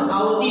કિંમત,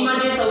 આવૃત્તિમાં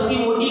જે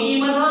સૌથી મોટી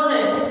કિંમત હશે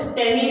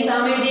તેની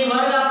સામે જે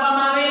વર્ગ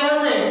આપવામાં આવેલ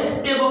હશે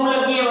તે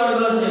બહુલકીય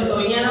વર્ગ હશે. તો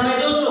અહીંયા તમે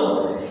જોશો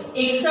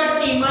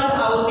 61 કિંમત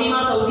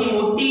આવૃત્તિમાં સૌથી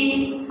મોટી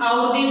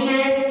આવૃત્તિ છે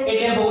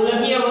એટલે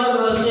બહુલકીય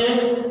વર્ગ હશે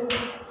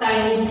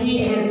 60 થી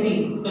 80.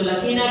 તો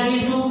લખી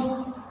નાખીશું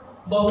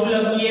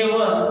બહુલકીય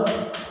વર્ગ.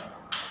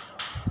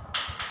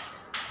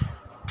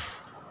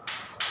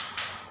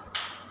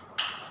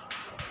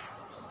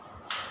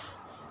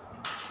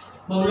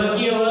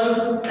 બહુલકીય વર્ગ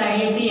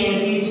 60 થી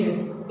 80 છે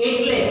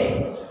એટલે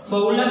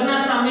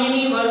બહુલકના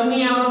સામેની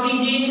વર્ગની આવૃત્તિ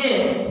જે છે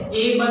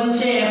એ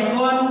બનશે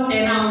f1,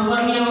 તેના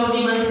ઉપરની આવૃત્તિ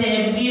બનશે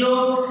f0,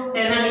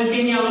 તેના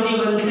નીચેની આવૃત્તિ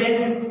બનશે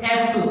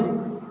f2.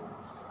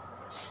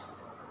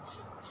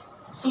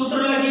 સૂત્ર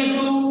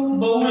લખીશું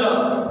બહુલક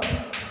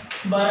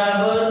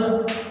બરાબર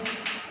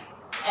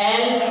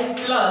l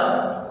plus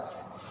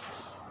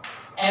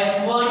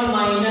f1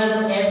 minus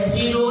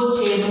f0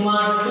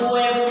 છેદમાં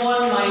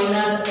 2f1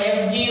 minus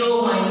f0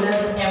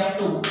 minus f2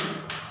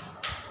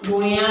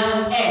 ગુણ્યા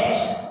h.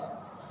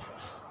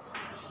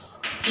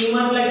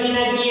 કિંમત લખી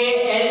નાખીએ.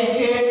 l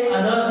છે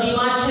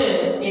અધસીમા છે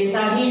એ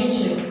 60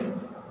 છે.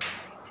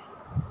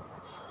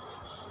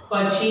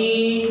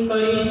 પછી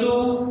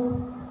કરીશું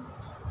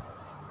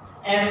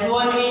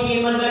f1 ની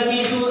કિંમત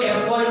લખીશું.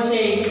 f1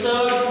 છે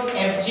 61,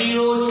 f0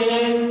 છે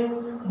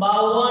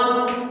 52,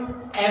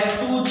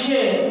 f2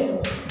 છે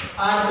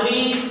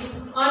 38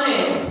 અને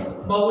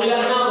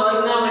બહુલકના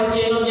વર્ગના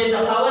વચ્ચેનો જે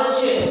તફાવત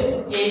છે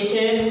એ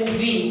છે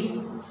 20.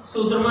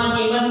 સૂત્રમાં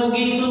કિંમત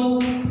મૂકીશું.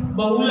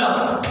 બહુલક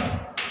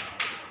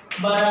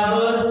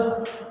બરાબર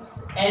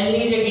l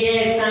ની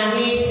જગ્યાએ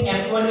 60,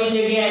 f1 ની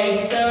જગ્યાએ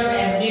 61,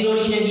 f0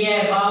 ની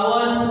જગ્યાએ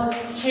 52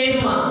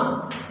 છેદમાં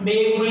 2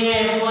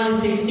 ગુણ્યા f1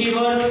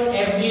 61,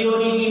 f0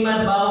 ની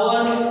કિંમત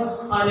 52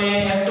 અને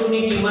f2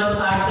 ની કિંમત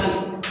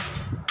 38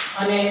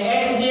 અને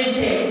h જે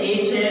છે એ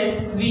છે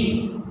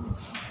 20.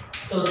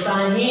 તો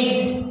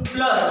 60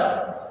 પ્લસ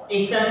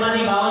 61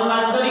 માંથી 52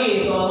 બાદ કરીએ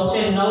તો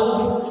આવશે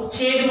 9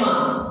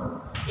 છેદમાં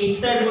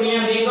 61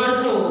 ગુણ્યા 2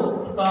 કરશો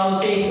તો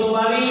આવશે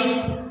 122.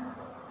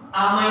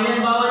 આ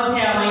 -52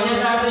 છે, આ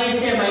 -38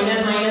 છે,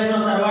 માઈનસ માઈનસ નો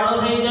સરવાળો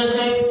થઈ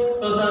જશે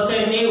તો થશે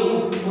 90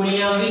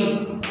 ગુણ્યા 20.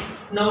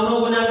 9 નો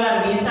ગુણાકાર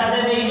 20 સાથે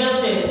થઈ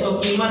જશે તો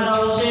કિંમત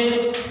આવશે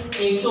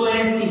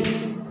 180.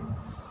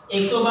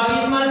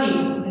 122 માંથી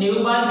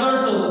 90 બાદ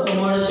કરશો તો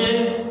મળશે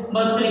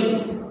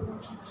 32.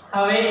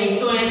 હવે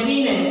 180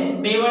 ને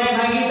 2 વડે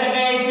ભાગી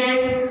શકાય છે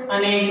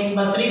અને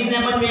 32 ને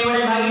પણ 2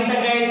 વડે ભાગી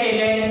શકાય છે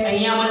એટલે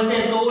અહીંયા મળશે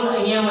 16,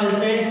 અહીંયા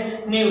મળશે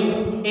 90.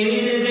 એવી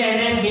જ રીતે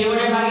એને 2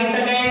 વડે ભાગી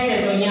શકાય છે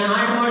તો અહીંયા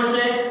 8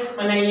 મળશે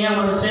અને અહીંયા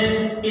મળશે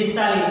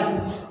 45.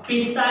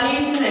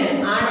 45 ને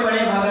 8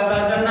 વડે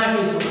ભાગાકાર કરી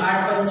નાખીશું.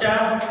 8 × 5 =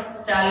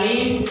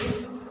 40.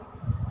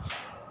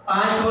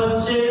 5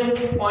 વધશે,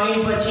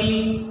 પોઈન્ટ પછી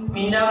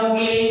મીંડા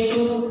મૂકી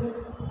લઈશું.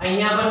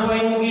 અહીંયા પણ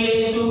પોઈન્ટ મૂકી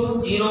લઈશું,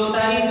 0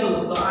 ઉતારીશું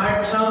તો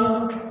 8 × 6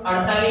 =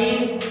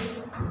 48.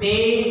 2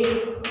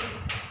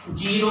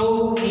 0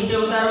 નીચે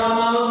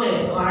ઉતારવામાં આવશે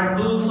તો 8 ×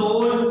 2 =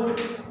 16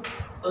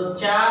 તો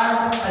 4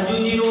 હજુ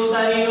 0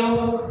 ઉતારી લો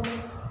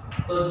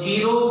તો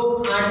 0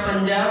 8 ×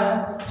 5 =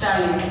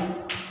 40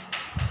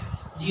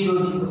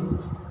 0 0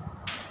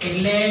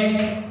 એટલે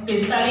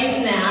 45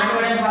 ને 8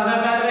 વડે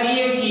ભાગાકાર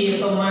કરીએ છીએ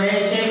તો મળે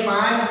છે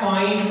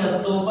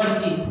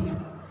 5.625.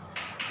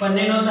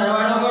 બંનેનો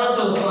સરવાળો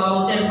કરશો તો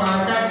આવશે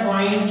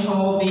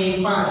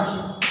 65.625.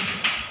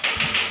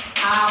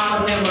 આ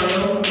આપણને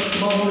મળ્યો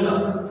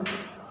બહુલક.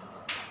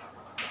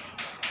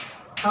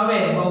 હવે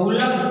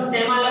બહુલક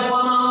શેમાં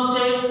લખવામાં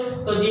આવશે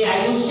તો જે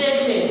આયુષ્ય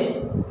છે,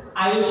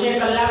 આયુષ્ય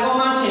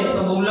કલાકોમાં છે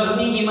તો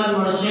બહુલકની કિંમત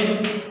મળશે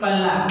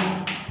કલાક.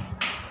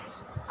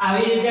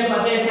 આવી રીતે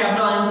પતે છે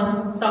આપણો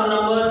સમ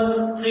નંબર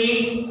 3.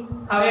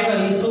 હવે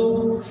કરીશું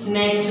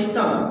next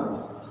sum.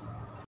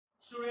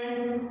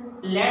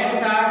 Let's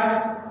start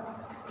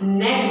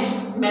next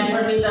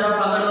method ની તરફ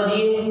આગળ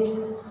વધીએ.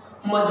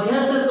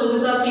 મધ્યસ્થ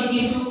શોધતા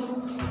શીખીશું.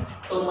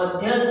 તો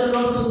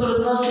મધ્યસ્થનો સૂત્ર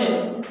થશે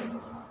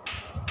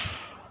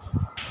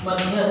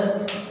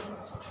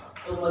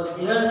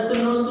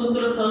મધ્યસ્થનું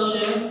સૂત્ર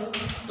થશે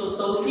તો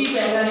સૌથી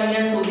પહેલા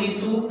અહીંયા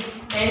શોધીશું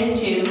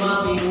n/2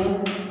 નું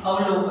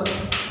અવલોકન.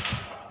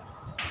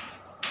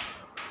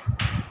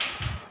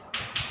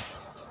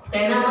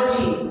 તેના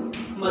પછી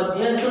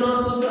મધ્યસ્થનું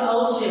સૂત્ર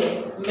આવશે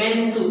મેન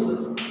સૂત્ર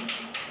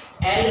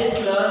L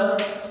 +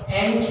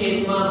 n/2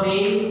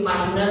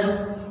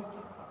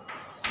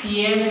 -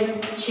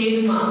 CF/F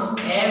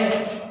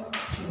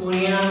 *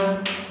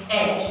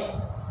 H,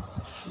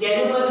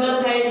 જેનો મતલબ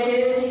થાય છે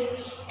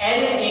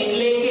L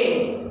એટલે કે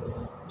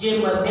જે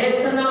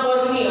મધ્યસ્થના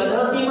વર્ગની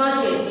અધસીમા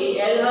છે એ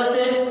L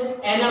હશે,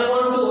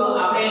 n/2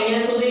 આપણે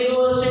અહીંયા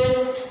શોધેલું હશે,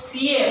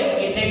 CF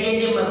એટલે કે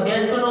જે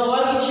મધ્યસ્થનો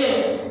વર્ગ છે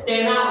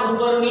તેના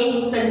ઉપરની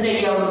સંચય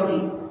આવૃત્તિ,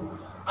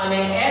 અને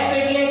F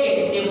એટલે કે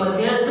જે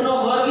મધ્યસ્થનો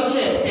વર્ગ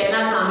છે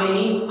તેના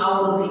સામેની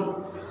આવૃત્તિ,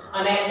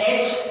 અને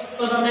H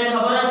તો તમને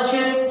ખબર જ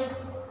છે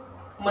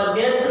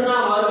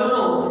મધ્યસ્થના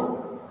વર્ગનો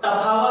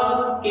તફાવત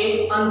કે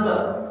અંતર.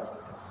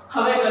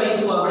 હવે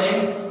કરીશું આપણે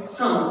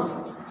sums.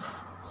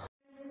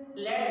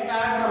 Let's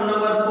start sum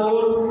number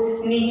 4.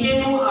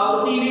 નીચેનું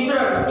આવૃત્તિ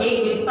વિતરણ એક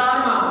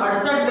વિસ્તારમાં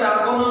 68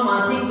 ગ્રાહકોનો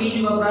માસિક વીજ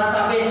વપરાશ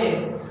આપે છે.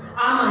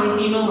 આ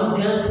માહિતીનો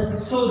મધ્યસ્થ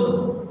શોધો.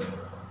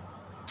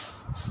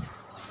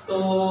 તો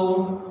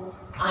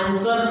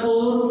આન્સર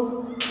 4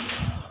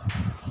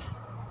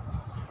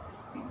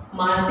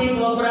 માસિક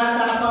વપરાશ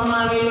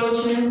આપવામાં આવેલો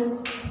છે.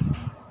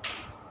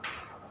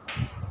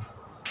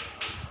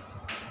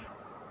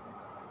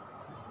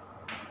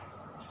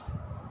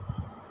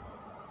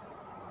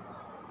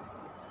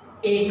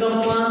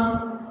 એકમમાં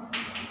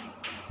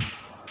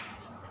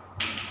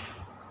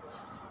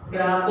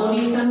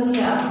ગ્રાહકોની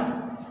સંખ્યા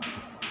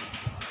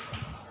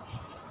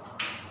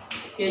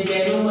કે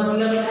જેનો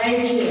મતલબ થાય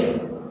છે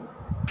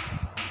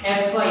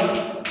FY,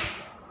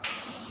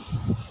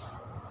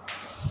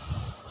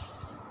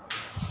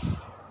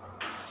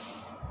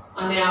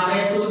 અને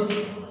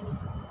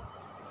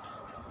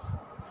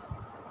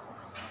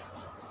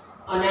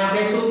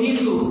આપણે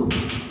શોધીશું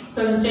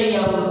સંચય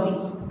આવૃત્તિ.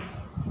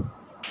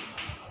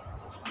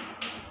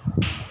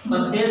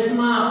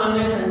 મધ્યસ્થમાં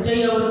આપણને સંચય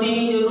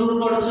આવૃત્તિની જરૂર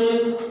પડશે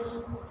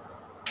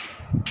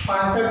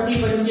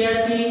 65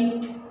 થી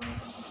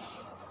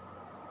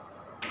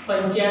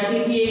 85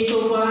 થી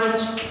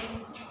 105,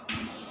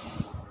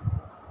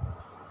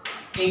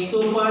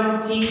 105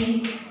 થી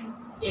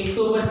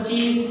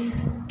 125,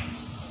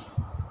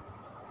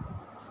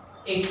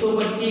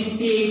 125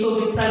 થી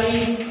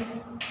 145,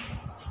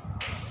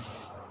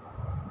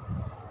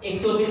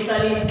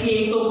 145 થી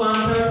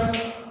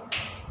 165,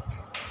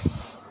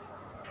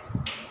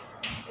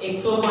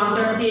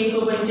 165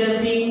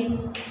 થી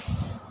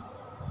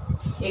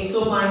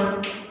 185,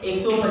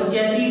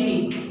 185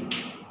 થી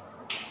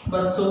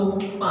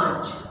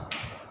 205.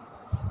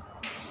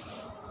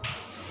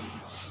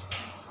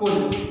 કુલ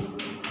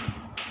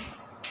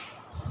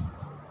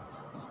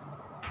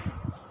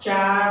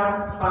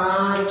 4,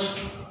 5,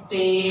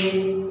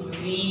 13,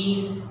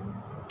 20,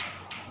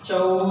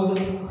 14,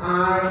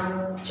 8,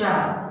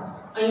 4.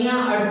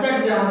 અહીંયા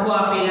 68 ગ્રાહકો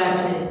આપેલા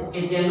છે કે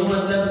જેનો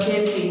મતલબ છે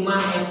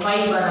સિગ્મા FI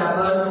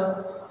બરાબર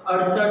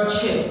 68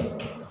 છે.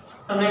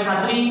 તમને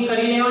ખાતરી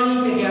કરી લેવાની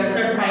છે કે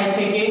 68 થાય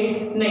છે કે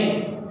નહીં.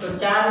 તો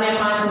 4 ને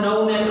 5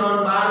 9 ને 3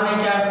 12 ને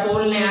 4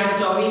 16 ને 8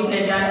 24 ને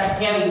 4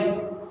 28,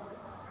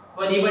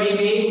 વધી પડી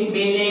 2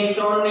 2 ને 1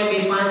 3 ને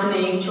 2 5 ને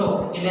 1 6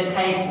 એટલે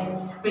થાય છે.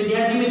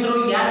 વિદ્યાર્થી મિત્રો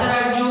યાદ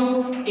રાખજો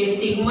કે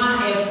સિગ્મા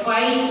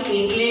FI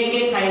એટલે કે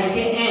થાય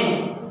છે n,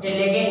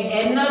 એટલે કે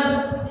n જ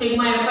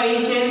સિગ્મા FI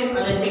છે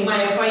અને સિગ્મા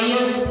FI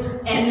જ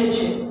n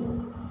છે.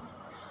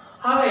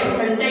 હવે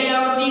સંચય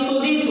આવૃત્તિ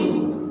શોધીશું.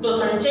 તો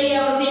સંચય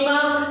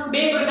આવૃત્તિમાં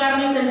બે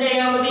પ્રકારની સંચય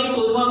આવૃત્તિ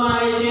શોધવામાં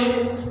આવે છે,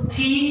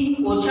 થી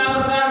ઓછા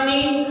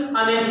પ્રકારની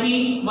અને થી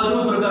વધુ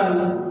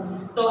પ્રકારની.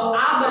 તો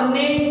આ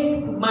બંને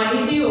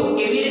માહિતીઓ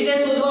કેવી રીતે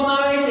શોધવામાં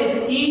આવે છે,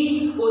 થી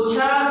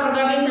ઓછા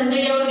પ્રકારની સંચય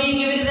આવૃત્તિ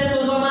કેવી રીતે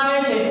શોધવામાં આવે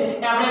છે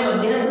એ આપણે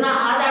મધ્યસ્થના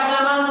આ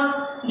દાખલામાં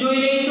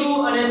જોઈ લઈશું,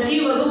 અને થી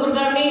વધુ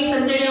પ્રકારની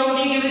સંચય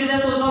આવૃત્તિ કેવી રીતે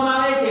શોધવામાં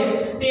આવે છે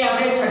તે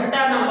આપણે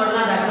 6ઠ્ઠા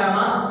નંબરના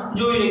દાખલામાં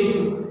જોઈ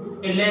લઈશું.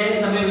 એટલે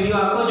તમે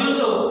વિડિયો આખો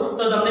જોશો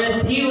તો તમને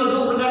થી વધુ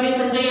પ્રકારની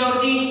સંચય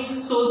આવૃત્તિ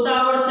શોધતા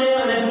આવડશે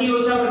અને થી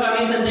ઓછા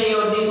પ્રકારની સંચય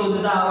આવૃત્તિ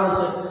શોધતા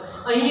આવડશે.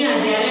 અહીંયા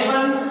જ્યારે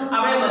પણ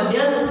આપણે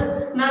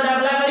મધ્યસ્થના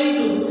દાખલા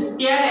કરીશું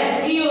ત્યારે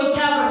થી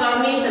ઓછા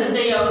પ્રકારની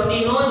સંચય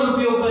આવૃત્તિનો જ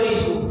ઉપયોગ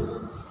કરીશું.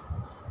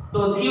 તો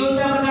થી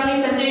ઓછા પ્રકારની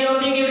સંચય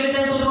આવૃત્તિ કેવી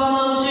રીતે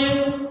શોધવામાં આવશે?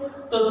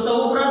 તો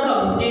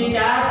સૌપ્રથમ જે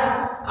 4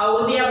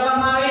 આવૃત્તિ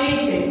આપવામાં આવેલી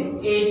છે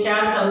એ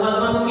 4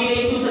 શરૂઆતમાં મૂકી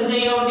દઈશું સંચય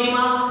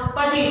આવૃત્તિમાં,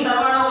 પછી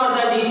સરવાળો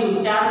કરતા જઈશું.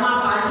 4 માં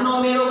 5 નો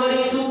ઉમેરો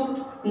કરીશું,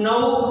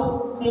 9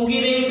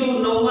 મૂકી દઈશું,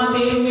 9 માં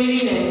 13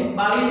 ઉમેરીને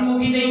 22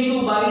 મૂકી દઈશું,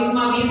 22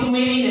 માં 20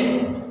 ઉમેરીને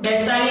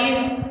 42,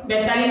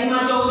 42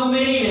 માં 14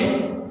 ઉમેરીને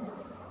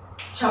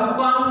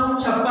 56,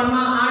 56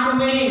 માં 8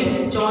 ઉમેરીને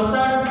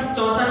 64,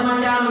 64 માં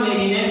 4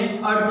 ઉમેરીને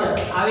 68.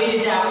 68 આવી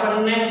રીતે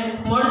આપણને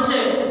મળશે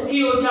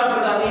થી ઓછા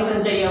પ્રકારની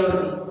સંચયી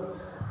આવૃત્તિ.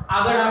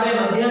 આગળ આપણે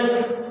મધ્યસ્થ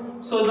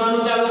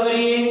શોધવાનું ચાલુ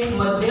કરીએ.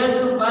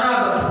 મધ્યસ્થ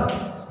બરાબર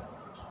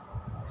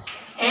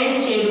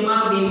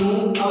n/2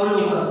 નું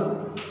અવલોકન.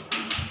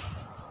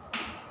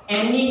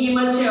 n ની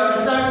કિંમત છે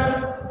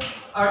 68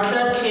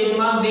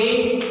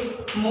 68/2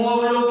 નું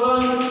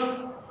અવલોકન.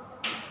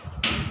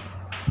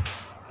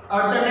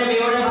 68 ને 2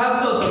 વડે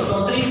ભાગશો તો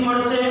 34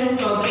 મળશે.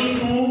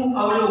 34 નું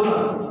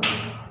અવલોકન.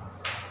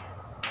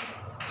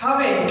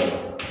 હવે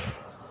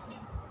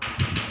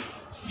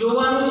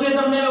જોવાનું છે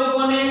તમને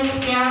લોકોને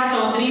કે આ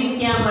 34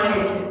 ક્યાં મળે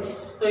છે.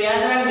 તો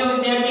યાદ રાખજો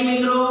વિદ્યાર્થી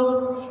મિત્રો,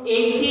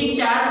 1 થી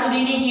 4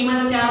 સુધીની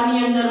કિંમત 4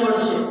 ની અંદર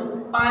મળશે.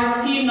 5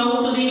 થી 9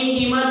 સુધીની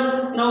કિંમત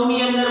 9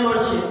 ની અંદર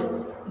મળશે.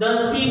 10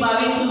 થી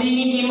 22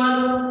 સુધીની કિંમત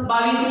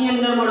 22 ની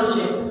અંદર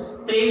મળશે.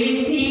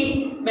 23 થી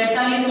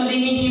 42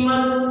 સુધીની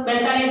કિંમત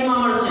 42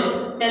 માં મળશે.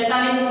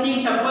 43 થી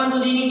 56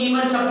 સુધીની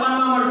કિંમત 56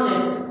 માં મળશે.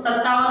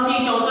 57 થી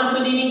 64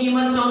 સુધીની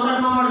કિંમત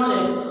 64 માં મળશે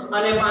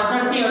અને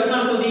 65 થી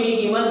 68 સુધીની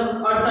કિંમત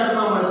 68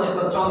 માં મળશે.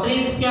 તો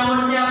 34 ક્યાં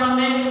મળશે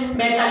આપણને?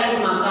 42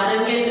 માં,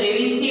 કારણ કે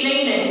 23 થી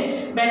લઈને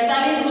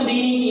 42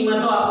 સુધીની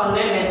કિંમતો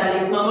આપણને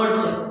 42 માં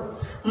મળશે.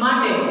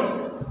 માટે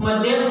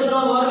મધ્યસ્થનો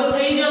વર્ગ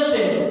થઈ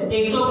જશે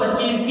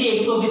 125 થી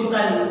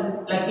 145.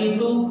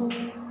 લખીશું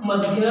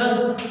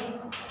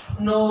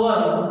મધ્યસ્થનો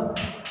વર્ગ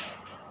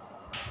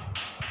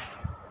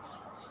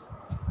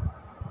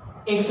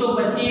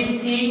 125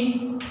 થી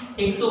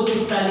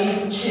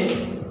 145 છે.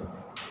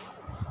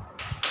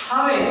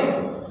 હવે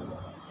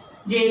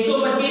જે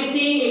 125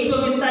 થી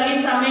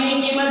 145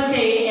 સામેની કિંમત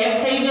છે એ f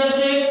થઈ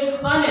જશે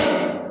અને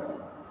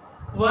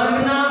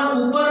વર્ગના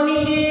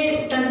ઉપરની જે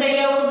સંચયી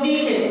આવૃત્તિ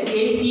છે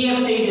એ cf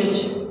થઈ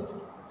જશે.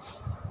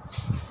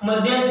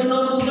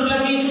 મધ્યસ્થનું સૂત્ર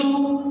લખીશું.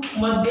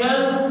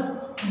 મધ્યસ્થ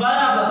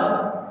બરાબર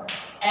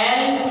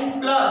l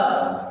plus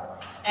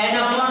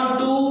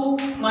n/2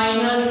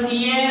 minus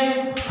cf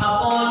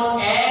upon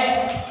f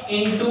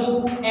into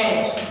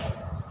h.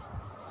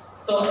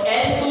 તો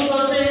l શું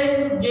થશે?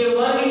 જે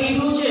વર્ગ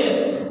લીધું છે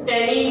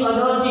તેની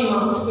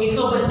અધોસીમા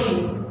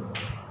 125.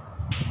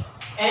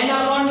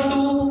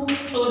 n/2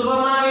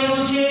 શોધવામાં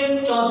આવેલું છે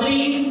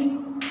 34.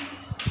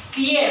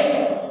 cf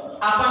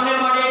આપણને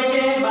મળે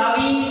છે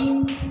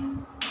 22.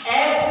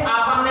 f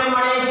આપણને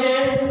મળે છે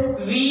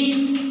 20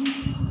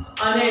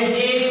 અને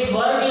જે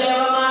વર્ગ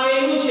લેવામાં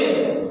આવેલું છે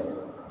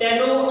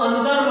તેનું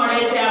અંતર મળે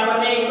છે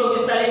આપણને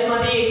 145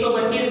 માંથી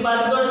 125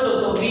 બાદ કરશો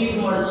તો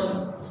 20 મળશે.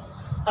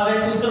 હવે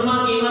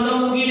સૂત્રમાં કિંમતો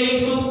મૂકી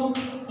લઈશું.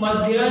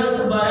 મધ્યસ્થ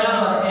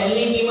બરાબર l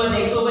ની કિંમત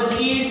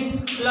 125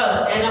 પ્લસ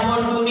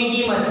n/2 ની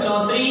કિંમત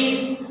 34,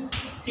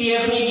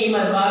 cf ની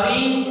કિંમત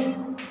 22,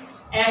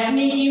 f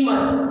ની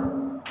કિંમત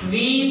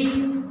 20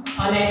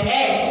 અને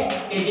h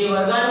કે જે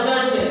વર્ગાંતર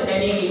છે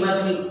તેની કિંમત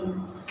 20.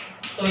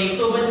 તો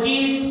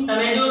 125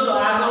 તમે જોશો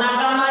આ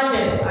ગુણાકારમાં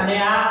છે અને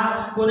આ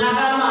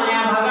ગુણાકારમાં અને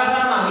આ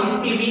ભાગાકારમાં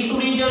 20 થી 20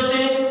 ઉડી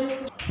જશે.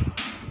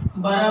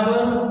 બરાબર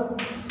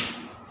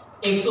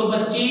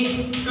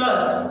 125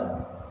 પ્લસ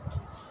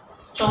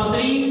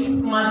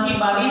 34 માંથી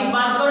 22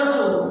 બાદ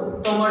કરશો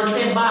તો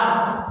મળશે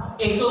 12.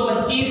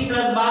 125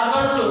 પ્લસ 12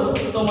 કરશો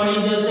તો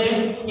મળી જશે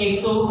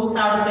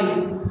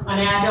 137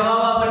 અને આ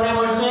જવાબ આપણને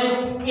મળશે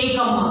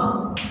એકમમાં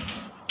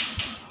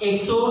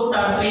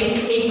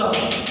 137 એકમ.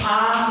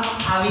 આ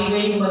આવી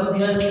ગઈ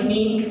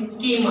મધ્યસ્થની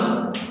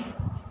કિંમત.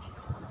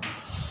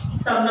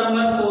 સમ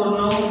નંબર 4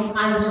 નો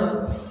આન્સર.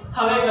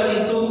 હવે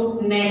કરીશું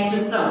next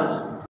sum.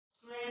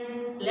 Students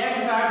let's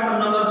start sum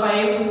number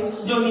 5.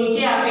 જો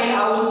નીચે આપેલ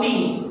આવૃત્તિ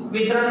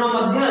વિતરણનો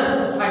મધ્યસ્થ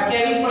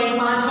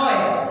 28.5 હોય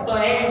તો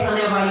x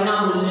અને y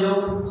ના મૂલ્યો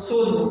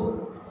શોધો.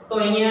 તો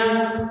અહીંયા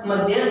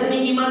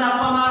મધ્યસ્થની કિંમત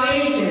આપવામાં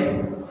આવેલી છે.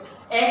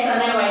 x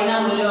અને y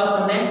ના મૂલ્યો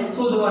આપણને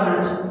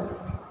શોધવાના છે.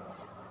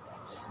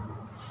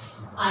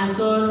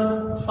 આન્સર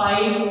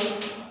 5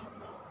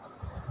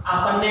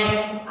 આપણને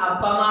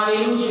આપવામાં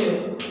આવેલું છે.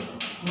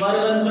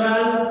 વર્ગ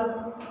અંતરાલ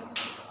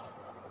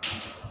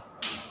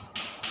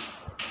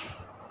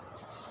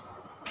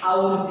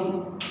આવૃત્તિ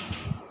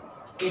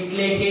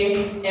એટલે કે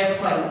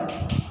fy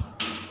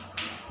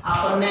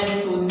આપણને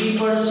શોધવી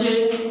પડશે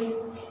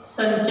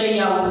સંચયી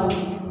આવૃત્તિ.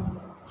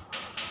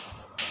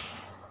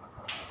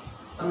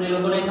 તમને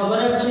લોકોને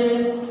ખબર જ છે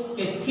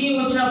કે થી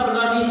ઓછા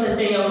પ્રકારની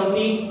સંચયી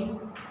આવૃત્તિ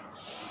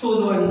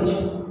શોધવાની છે.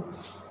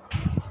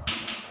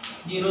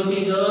 0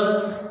 થી 10,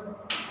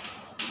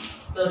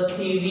 10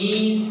 થી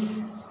 20,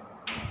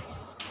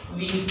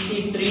 20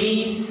 થી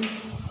 30,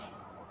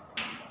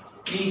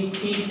 30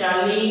 થી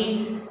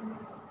 40,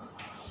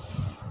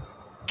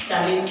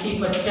 40 થી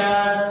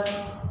 50,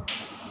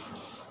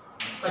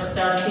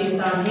 50 થી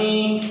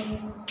 60,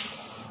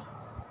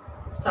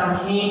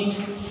 60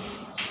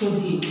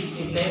 સુધી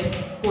એટલે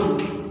કુલ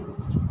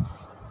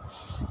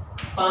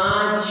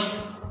 5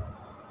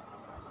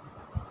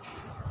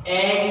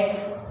 x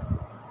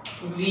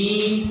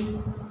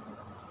 20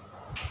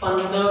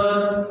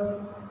 15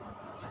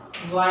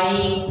 y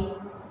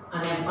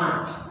અને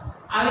 5.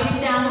 આવી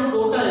રીતે આનું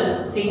ટોટલ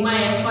સિગ્મા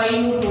fy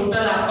નું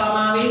ટોટલ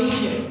આપવામાં આવેલું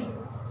છે.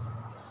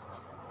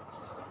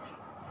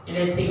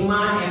 એટલે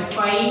સિગ્મા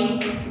fi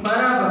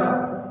બરાબર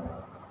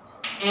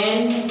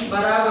n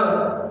બરાબર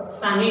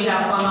 60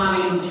 આપવામાં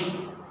આવેલું છે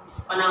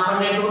અને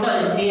આપણને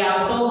ટોટલ જે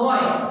આવતો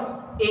હોય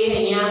એ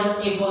અહીંયા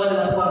એક વખત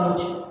લખવાનું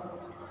છે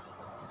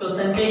તો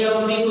સંચય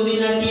અવધિ શોધી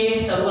નાખીએ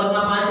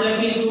શરૂઆતમાં 5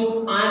 લખીશું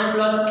 5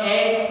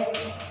 + x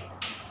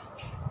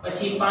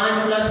પછી 5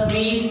 +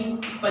 20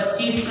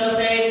 25 +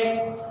 x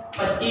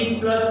 25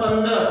 +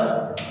 15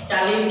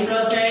 40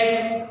 + x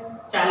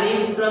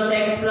 40 +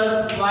 x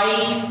 + y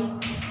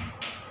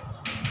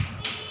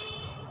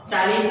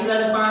 40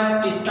 +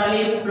 5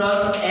 45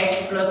 + x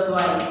 +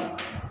 y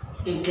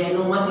કે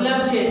જેનો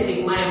મતલબ છે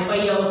સિગ્મા fi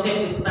આવશે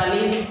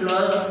 45 +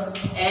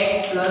 x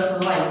 +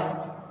 y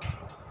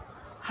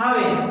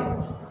હવે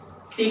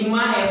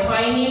સિગ્મા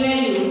fi ની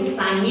વેલ્યુ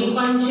 60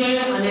 પણ છે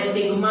અને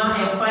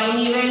સિગ્મા fi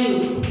ની વેલ્યુ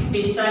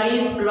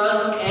 45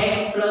 + x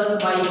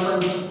 + y પણ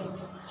છે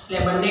એટલે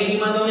બંને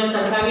કિંમતોને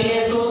સરખાવી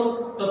લેશો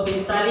તો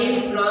 45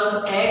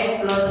 + x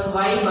 +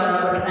 y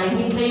બરાબર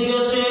 60 થઈ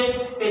જશે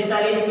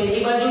 45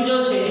 પેલી બાજુ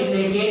જશે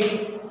એટલે કે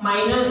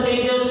માઈનસ થઈ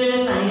જશે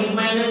 60 -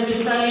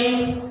 45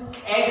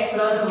 x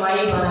 + y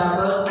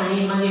બરાબર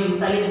 60 માંથી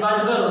 45 બાદ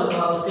કરો તો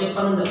આવશે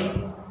 15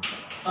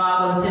 તો આ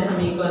બનશે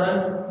સમીકરણ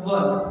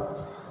 1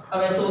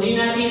 હવે શોધી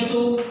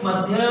નાખીશું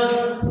મધ્યસ્થ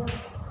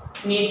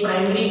ની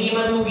પ્રાઇમરી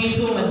કિંમત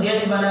મૂકીશું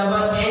મધ્યસ્થ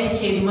બરાબર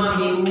n/2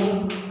 નું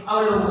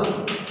અવલોકન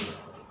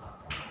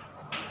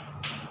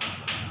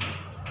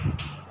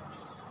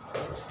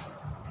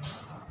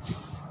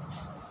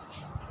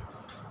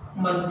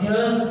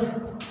મધ્યસ્થ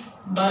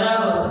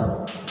બરાબર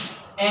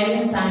n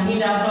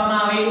 60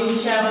 આપવામાં આવેલું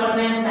છે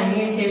આપણને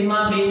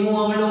 60/2 નું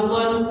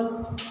અવલોકન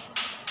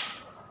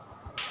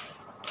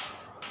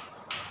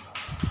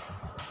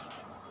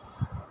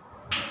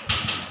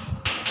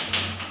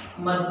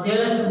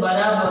મધ્યસ્થ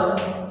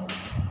બરાબર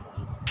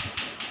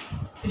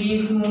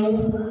 30 નું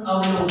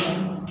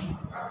અવલોકન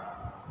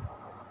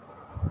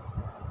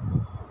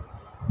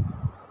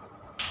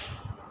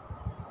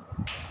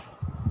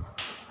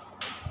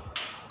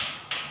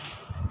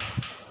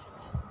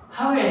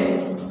હવે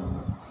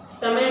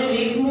તમે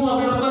 30મું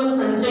અવલોકન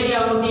સંચય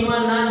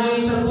આવૃત્તિમાં ના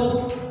જોઈ શકો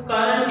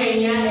કારણ કે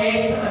અહીંયા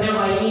x અને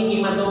y ની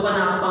કિંમતો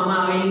પણ આપવામાં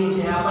આવેલી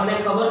છે આપણને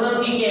ખબર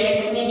નથી કે x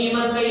ની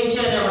કિંમત કઈ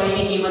છે અને y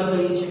ની કિંમત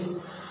કઈ છે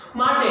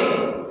માટે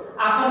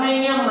આપણને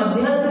અહીંયા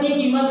મધ્યસ્થની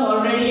કિંમત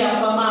ઓલરેડી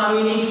આપવામાં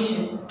આવેલી છે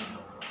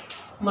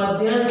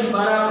મધ્યસ્થ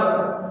બરાબર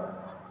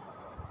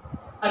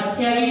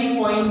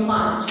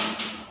 28.5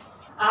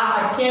 આ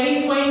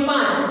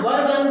 28.5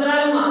 વર્ગ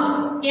અંતરાલમાં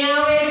ક્યાં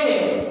આવે છે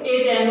એ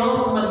તેનો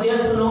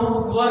મધ્યસ્થનો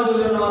વર્ગ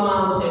ગણવામાં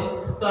આવશે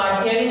તો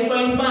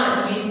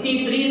 28.5 20 થી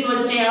 30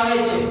 વચ્ચે આવે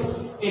છે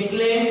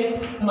એટલે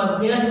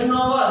મધ્યસ્થનો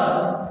વર્ગ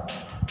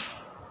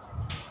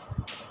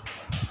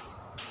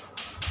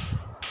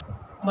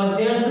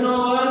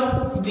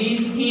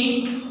 20 થી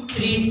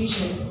 30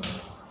 છે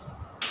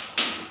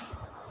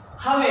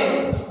હવે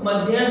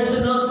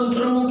મધ્યસ્થનો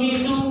સૂત્ર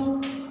મૂકીશું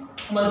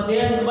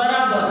મધ્યસ્થ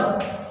બરાબર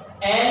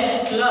L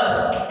 +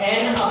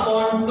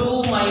 n/2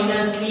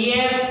 -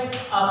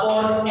 CF/f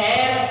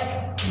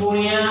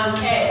ગુણ્યા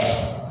h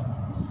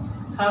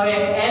હવે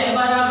L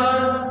બરાબર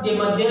જે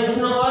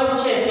મધ્યસ્થનો વર્ગ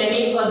છે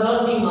તેની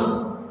અધોસીમા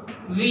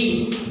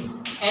 20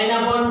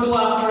 n/2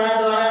 આપણા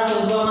દ્વારા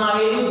શોધવામાં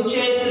આવેલું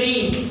છે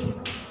 30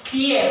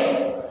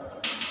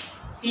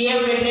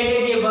 CF એટલે કે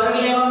જે વર્ગ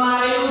લેવામાં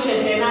આવેલું છે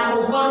તેના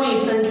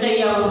ઉપરની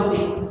સંચય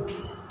આવૃત્તિ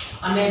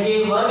અને જે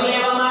વર્ગ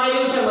લેવામાં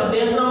આવેલું છે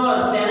મધ્યસ્થનો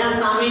વર્ગ તેના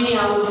સામેની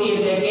આવૃત્તિ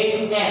એટલે કે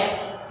f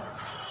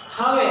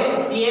હવે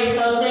CF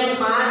થશે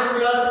 5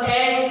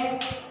 + x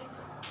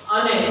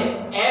અને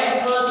f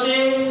થશે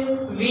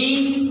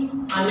 20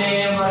 અને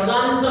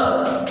વર્ગાંતર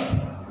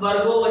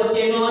વર્ગો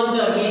વચ્ચેનો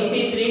અંતર 20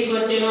 થી 30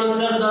 વચ્ચેનો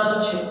અંતર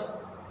 10 છે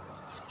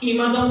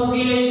કિંમતો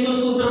મૂકી લઈશું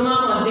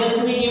સૂત્રમાં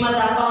મધ્યસ્થની કિંમત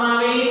આપવામાં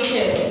આવેલી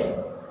છે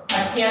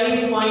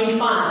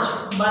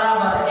 28.5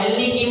 બરાબર L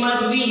ની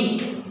કિંમત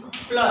 20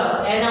 પ્લસ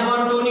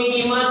n/2 ની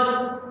કિંમત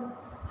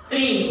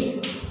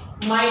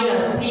 30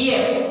 માઈનસ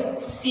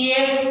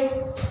CF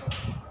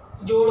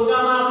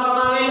જોડકામાં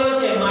આપવામાં આવેલો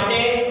છે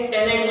માટે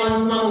તેને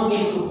કૌંસમાં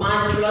મૂકીશું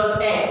 5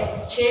 + x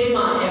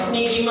છેદમાં f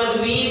ની કિંમત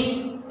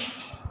 20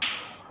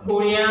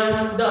 ગુણ્યા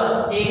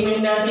 10 એક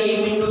મીંડાથી એક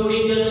મીંડું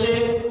ઉડી જશે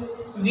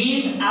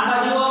 20 આ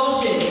બાજુ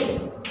આવશે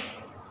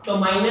તો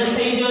માઈનસ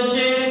થઈ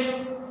જશે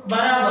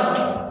બરાબર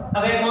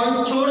હવે કૌંસ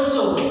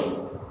છોડશો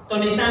તો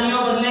નિશાનીઓ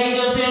બદલાઈ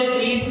જશે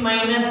 30 -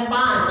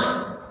 5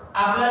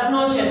 આ પ્લસ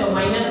નો છે તો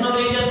માઈનસ નો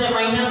થઈ જશે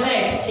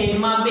 -x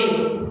છેદમાં 2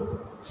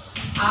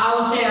 આ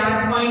આવશે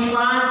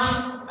 8.5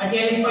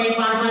 28.5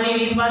 માંથી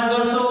 20 બાદ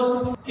કરશો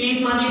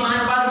 30 માંથી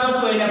 5 બાદ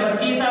કરશો એટલે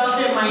 25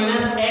 આવશે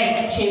 -x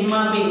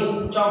છેદમાં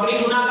 2 ચોકડી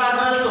ગુણાકાર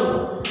કરશો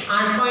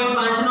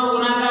 8.5 નો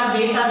ગુણાકાર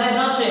 2 સાથે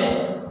થશે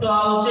તો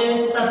આવશે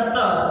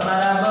 17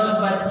 બરાબર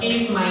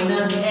 25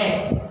 - x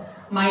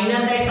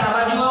 -x આ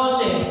બાજુ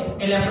આવશે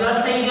એટલે પ્લસ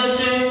થઈ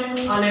જશે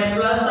અને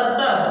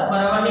 +17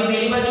 બરાબરની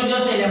પેલી બાજુ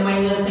જશે એટલે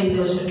માઈનસ થઈ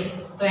જશે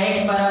તો x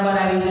બરાબર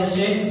આવી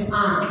જશે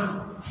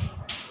 8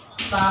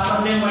 તો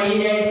આપણને મળી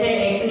જાય છે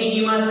x ની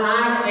કિંમત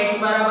 8 x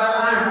બરાબર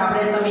 8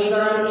 આપણે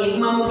સમીકરણ 1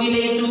 માં મૂકી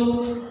દઈશું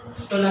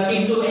તો લખી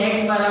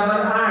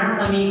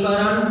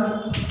સમીકરણ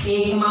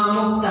 1 માં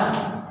મૂકતા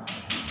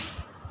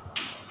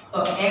તો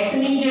x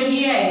ની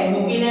જગ્યાએ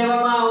મૂકી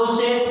લેવામાં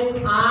આવશે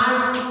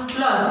 8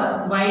 પ્લસ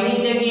y ની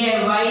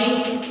જગ્યાએ y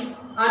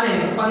અને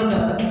 15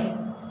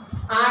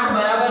 8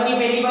 બરાબરની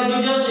પેલી બાજુ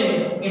જશે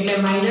એટલે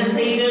માઈનસ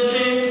થઈ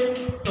જશે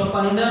તો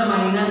 15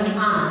 માઈનસ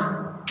 8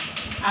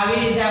 આવી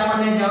રીતે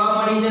આપણને જવાબ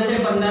મળી જશે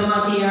 15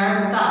 માંથી 8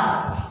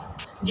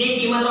 7 જે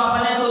કિંમતો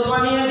આપણને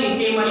શોધવાની હતી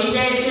તે મળી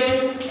જાય છે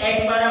x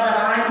બરાબર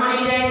 8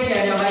 મળી જાય છે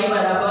અને y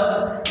બરાબર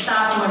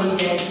 7 મળી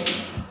જાય છે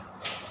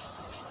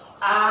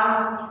આ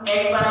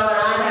x બરાબર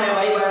 8 અને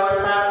y બરાબર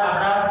 7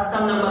 આપણા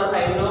સમ નંબર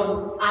 5 નો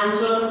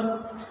આન્સર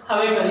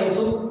હવે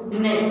કરીશું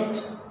next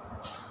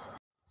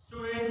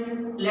students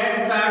let's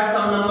start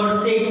sum number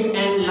 6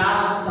 and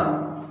last સમ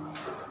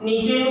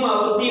નીચેનું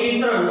આવૃત્તિ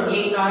વિતરણ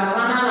એક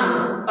કારખાનાના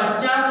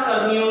 50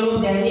 કર્મીઓનું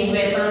દૈનિક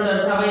વેતન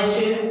દર્શાવે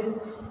છે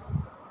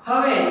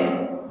હવે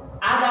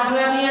આ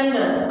દાખલાની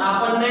અંદર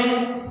આપણને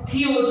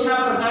થી ઓછા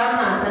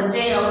પ્રકારના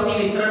સંચય આવૃત્તિ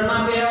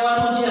વિતરણમાં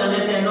ફેરવવાનું છે અને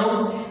તેનો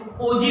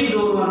ઓજીવ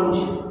દોરવાનું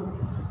છે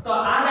તો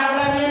આ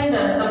દાખલાની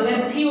અંદર તમને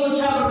થી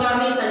ઓછા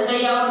પ્રકારની સંચય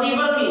આવૃત્તિ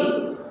પરથી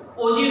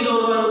ઓજીવ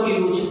દોરવાનું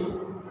કીધું છે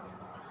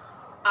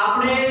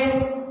આપણે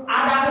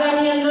આ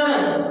દાખલાની અંદર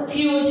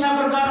થી ઓછા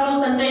પ્રકારનું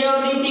સંચય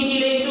આવૃત્તિ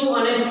શીખી લઈશું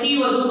અને થી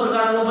વધુ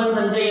પ્રકારનું પણ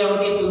સંચય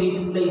આવૃત્તિ શોધી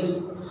લઈશું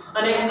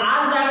અને આ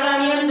જ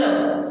દાખલાની અંદર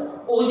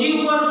ઓજીવ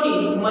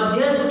પરથી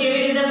મધ્યસ્થ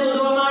કેવી રીતે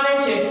શોધવામાં આવે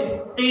છે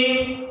તે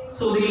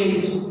શોધી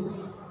લઈશું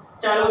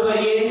ચાલો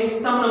કરીએ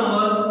સમ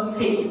નંબર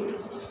 6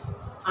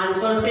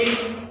 આન્સર 6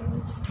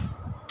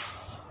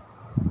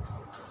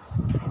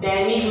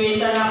 દૈનિક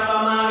વેતન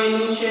આપવામાં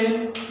આવેલું છે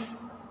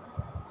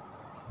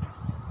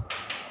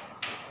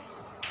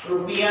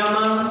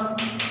રૂપિયામાં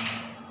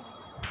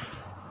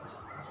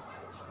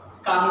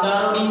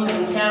કામદારોની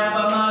સંખ્યા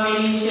આપવામાં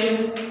આવેલી છે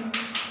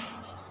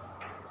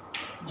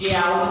જે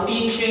આવૃત્તિ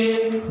છે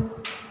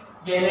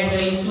જેને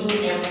કહીશું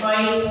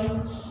FI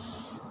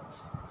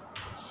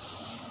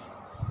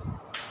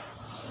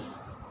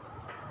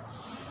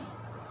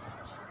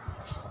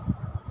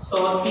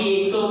 100 થી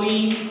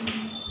 120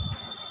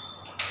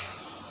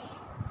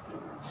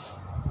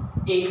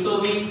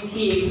 120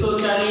 થી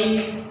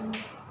 140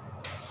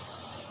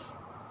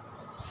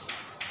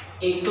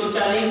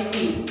 140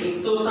 થી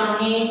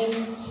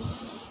 160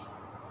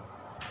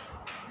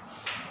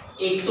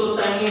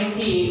 160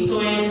 થી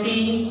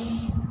 180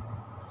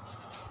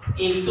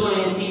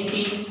 180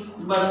 થી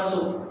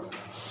 200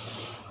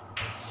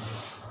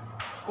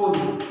 કુલ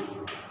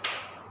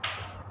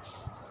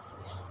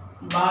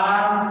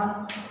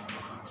 12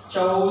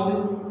 14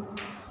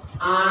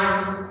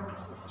 8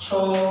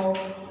 6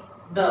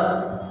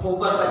 10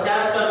 ઉપર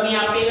 50 કર્મી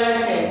આપેલા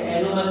છે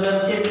એનો મતલબ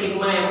છે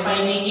સિગ્મા FI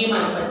ની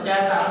કિંમત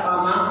 50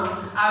 આપવામાં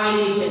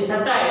આવેલી છે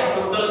છતાંય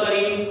ટોટલ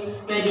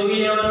કરીને જોઈ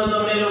લેવાનું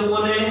તમને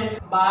લોકોને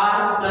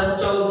 12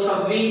 + 14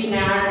 26 ને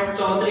 8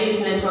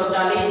 34 ને 6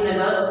 40 ને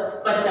 10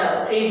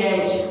 50 થઈ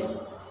જાય છે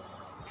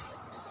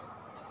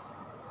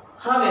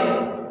હવે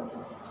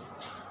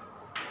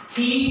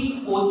થી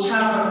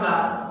ઓછા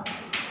પ્રકાર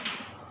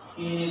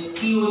કે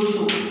થી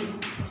ઓછું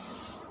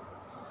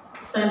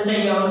સંચય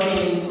આવૃત્તિ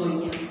લઈશું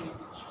અહીંયા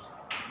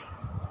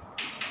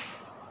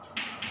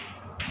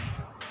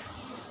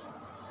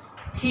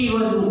થી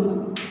વધુ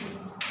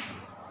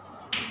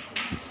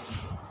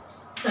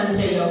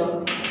સંચય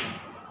આવૃત્તિ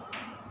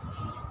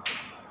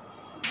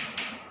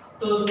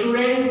તો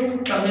સ્ટુડન્ટ્સ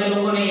તમને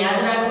લોકોને યાદ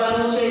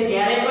રાખવાનું છે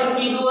જ્યારે પણ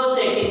કીધું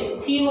હશે કે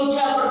થી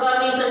ઓછા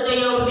પ્રકારની સંચય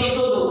આવૃત્તિ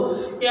શોધો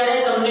ત્યારે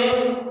તમને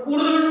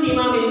ઉર્ધ્વ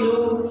સીમા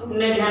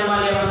બિંદુને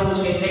ધ્યાનમાં લેવાનું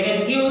છે એટલે કે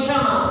થી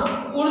ઓછામાં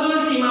ઉર્ધ્વ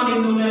સીમા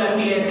બિંદુને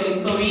લખી લેશો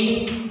 120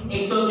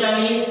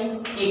 140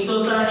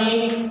 160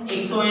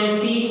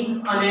 180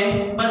 અને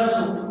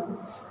 200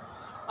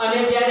 અને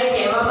જ્યારે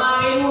કહેવામાં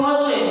આવેલું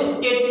હશે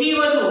કે થી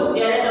વધુ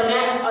ત્યારે તમને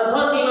અધઃ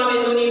સીમા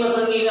બિંદુની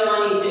પસંદગી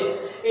કરવાની છે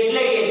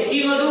એટલે કે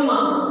થી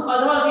વધુમાં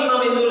અધઃ સીમા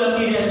બિંદુ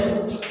લખી દેશો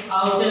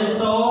આવશે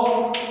 100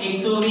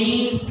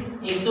 120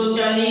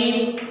 140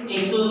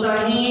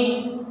 160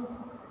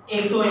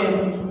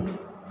 180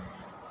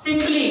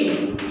 સિમ્પલી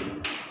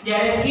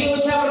જ્યારે થી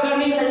ઓછા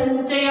પ્રકારની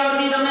સંચય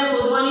આવૃત્તિ તમને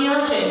શોધવાની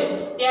હશે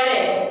ત્યારે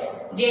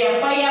જે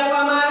FI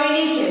આપવામાં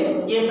આવેલી છે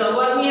જે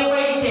શરૂઆતની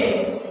FI છે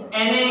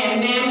એને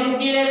એમને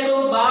મૂકી લેશો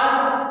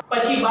 12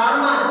 પછી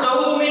 12 માં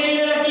 14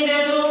 ઉમેરીને લખી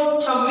દેશો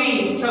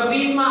 26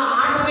 26 માં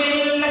 8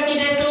 ઉમેરીને લખી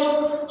દેશો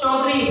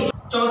 34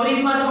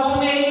 34 માં 6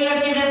 ઉમેરીને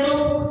લખી દેશો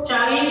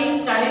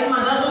 40 40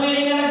 માં 10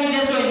 ઉમેરીને લખી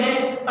દેશો એટલે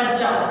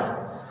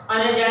 50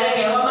 અને જ્યારે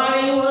કહેવામાં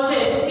આવેલું હશે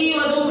થી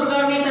વધુ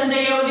પ્રકારની સંચય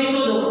આવૃત્તિ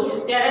શોધો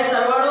ત્યારે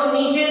સરવાળો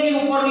નીચેથી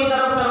ઉપરની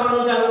તરફ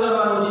કરવાનું ચાલુ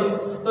કરવાનું છે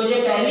તો જે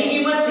પહેલી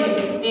કિંમત છે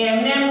એ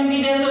એમને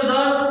મૂકી દેશો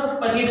 10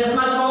 પછી 10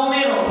 માં 6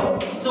 ઉમેરો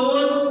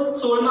 16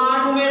 16 માં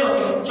 8 ઉમેરો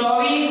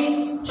 24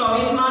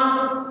 24 માં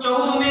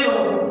 14 ઉમેરો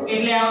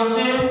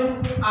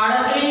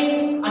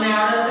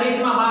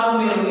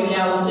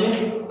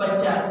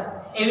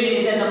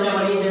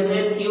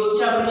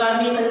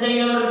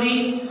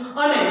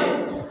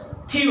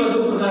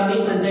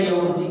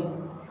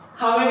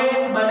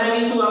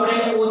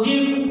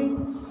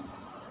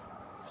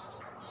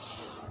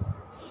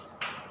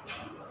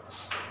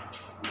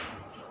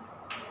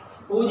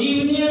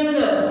ઓજીવની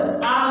અંદર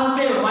આ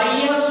હશે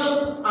y અક્ષ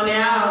અને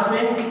આ હશે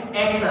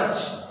x અક્ષ.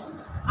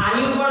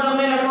 આની ઉપર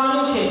તમને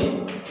લખવાનું છે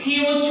થી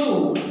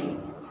ઓછું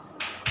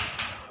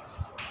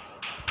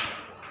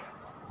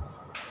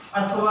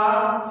અથવા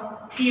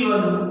થી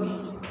વધુ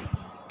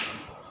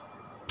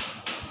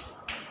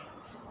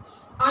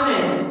અને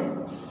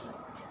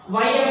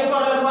y અક્ષ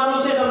પર લખવાનું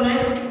છે તમને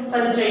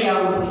સંચય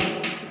આવૃત્તિ.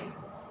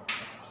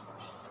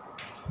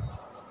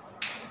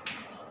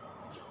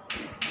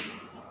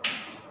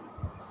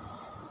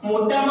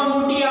 મોટામાં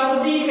મોટી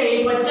આવૃત્તિ છે એ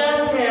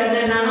 50 છે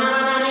અને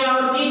નાનામાં નાની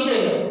આવૃત્તિ છે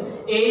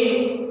એ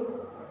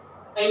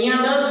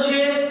અહીંયા 10 છે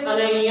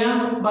અને અહીંયા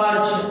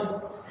 12 છે.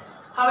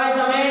 હવે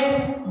તમે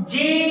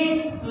જે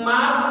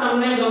માપ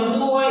તમને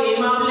ગમતું હોય એ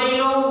માપ લઈ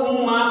લો. હું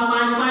માપ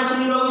 5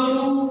 નું લઉં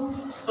છું.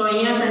 તો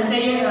અહીંયા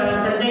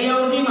સંચય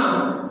આવૃત્તિમાં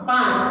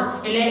 5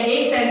 એટલે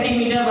 1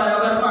 સેન્ટીમીટર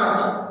બરાબર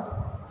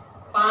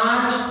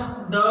 5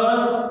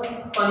 10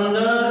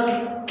 15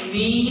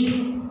 20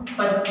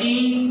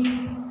 25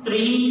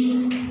 30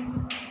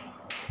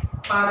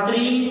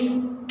 35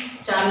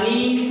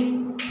 40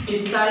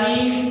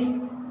 45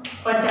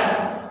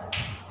 50.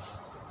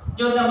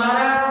 જો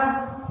તમારા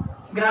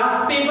ગ્રાફ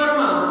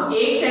પેપરમાં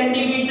 1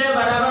 સેન્ટીમીટર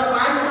બરાબર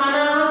 5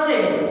 ખાના હશે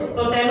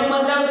તો તેનો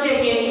મતલબ છે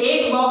કે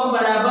એક બોક્સ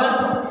બરાબર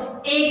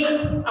 1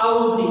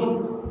 આવૃત્તિ.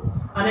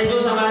 અને જો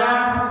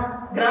તમારા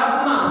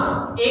ગ્રાફમાં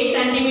 1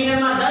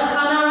 સેન્ટીમીટરમાં 10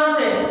 ખાના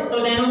હશે તો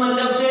તેનો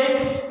મતલબ છે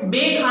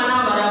 2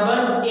 ખાના બરાબર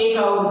 1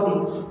 આવૃત્તિ.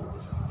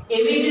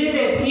 એવી જ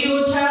રીતે થી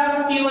ઓછા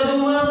થી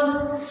વધુમાં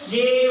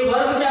જે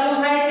વર્ગ ચાલુ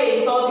થાય છે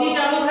 100 થી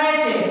ચાલુ થાય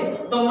છે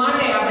તો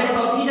માટે આપણે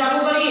 100 થી ચાલુ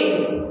કરીએ.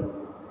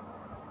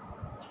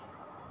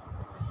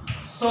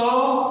 100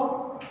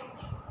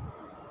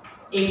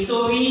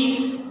 120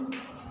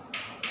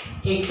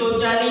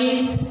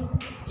 140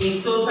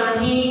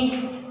 160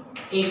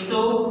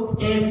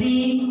 180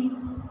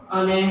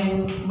 અને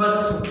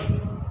 200.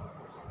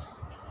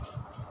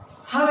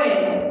 હવે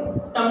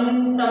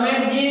તમે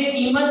જે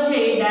કિંમત છે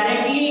એ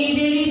ડાયરેક્ટલી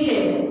લીધેલી છે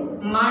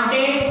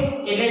માટે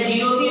એટલે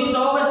 0 થી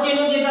 100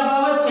 વચ્ચેનો જે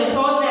તફાવત છે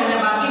 100 છે અને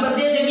બાકી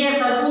બધી જગ્યાએ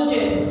સરખું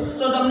છે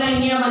તો તમને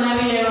અહીંયા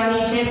બનાવી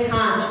લેવાની છે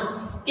ખાંચ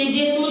કે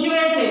જે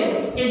સૂચવે છે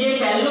કે જે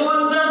પહેલું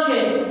અંતર છે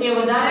એ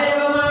વધારે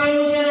લેવામાં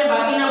આવેલું છે અને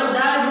બાકીના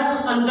બધા જ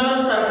અંતર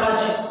સરખા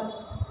છે.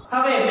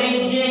 હવે મેં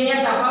જે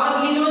અહીંયા તફાવત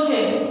લીધો છે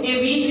એ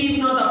 20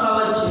 નો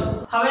તફાવત છે.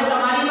 હવે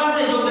તમારી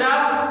પાસે જો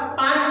ગ્રાફ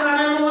 5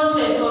 ખાનાનું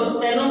હશે તો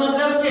તેનો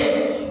મતલબ છે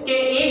કે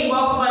એક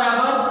બોક્સ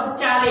બરાબર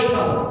 4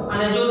 એકમ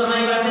અને જો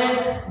તમારી પાસે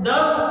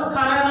 10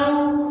 ખાનાનું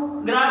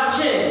ગ્રાફ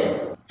છે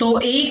તો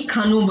એક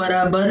ખાનું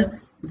બરાબર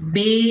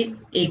 2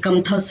 એકમ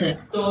થશે.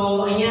 તો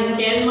અહીંયા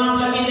સ્કેલ માપ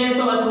લખી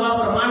દેશો અથવા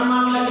પ્રમાણ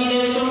માપ લખી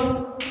દેશો.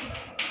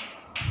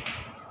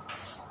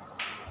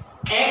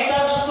 x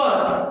અક્ષ પર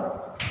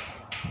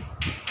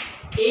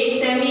 1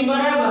 સેમી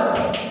બરાબર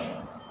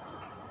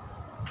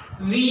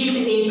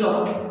 20 એકમ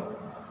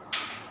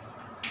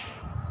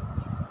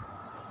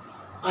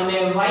અને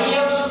y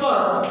અક્ષ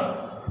પર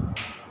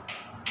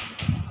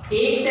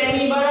 1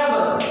 સેમી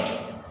બરાબર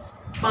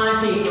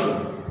 5 એકમ.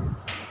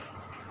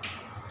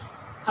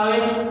 હવે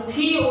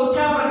થી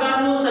ઓછા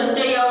પ્રકારનું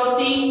સંચય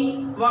આવૃત્તિ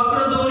વક્ર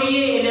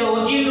દોરીએ એટલે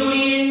ઓજીવ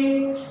દોરીએ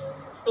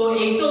તો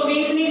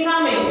 120 ની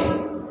સામે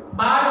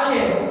 12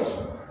 છે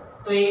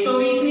તો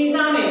 120 ની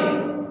સામે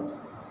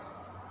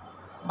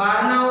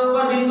 12 ના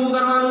ઉપર બિંદુ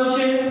કરવાનું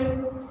છે.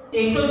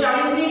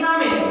 140 ની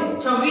સામે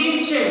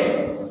 26 છે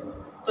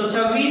તો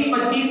 26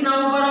 25 ના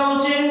ઉપર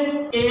આવશે.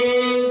 કે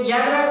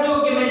યાદ રાખજો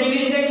કે મેં જેવી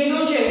રીતે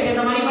કીધું છે કે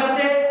તમારી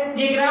પાસે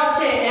જે ગ્રાફ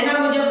છે એના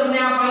મુજબ તમને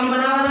આ પોઈન્ટ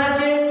બનાવવાના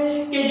છે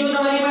કે જો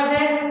તમારી પાસે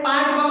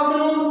 5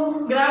 બોક્સનું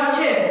ગ્રાફ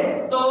છે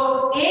તો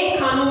એક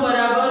ખાનું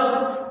બરાબર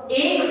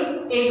 1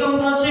 એકમ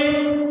થશે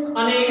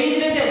અને એવી જ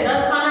રીતે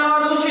 10 ખાના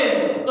વાળું છે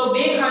તો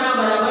 2 ખાના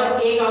બરાબર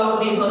 1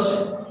 આવૃત્તિ થશે.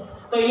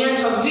 તો અહીંયા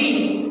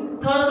 26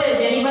 થશે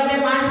જેની પાસે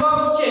 5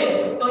 બોક્સ છે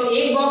તો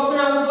એક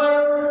બોક્સના ઉપર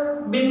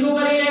બિંદુ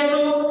કરી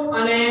લેશો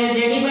અને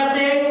જેની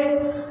પાસે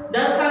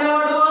 10 ખાના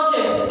વાળું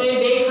હશે તો એ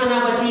 2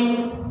 ખાના પછી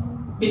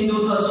બિંદુ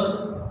થશે.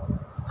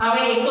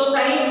 હવે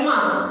 160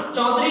 માં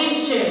 34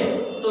 છે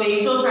તો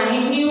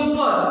 160 ની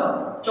ઉપર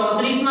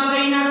 34 માં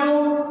કરી નાખો.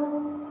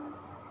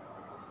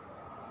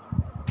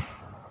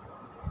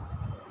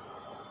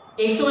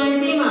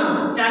 180 માં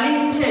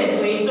 40 છે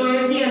તો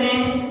 180 અને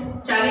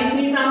 40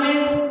 ની સામે.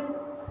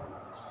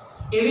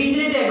 એવી જ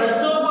રીતે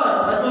 200 પર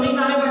 200 ની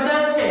સામે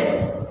 50 છે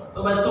તો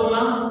 200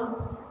 માં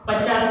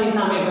 50 ની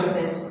સામે કરી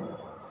દેશું.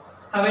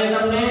 હવે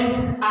તમને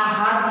આ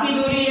હાથથી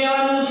દોરી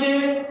લેવાનું છે.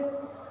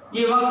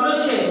 જે વક્ર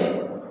છે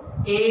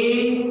એ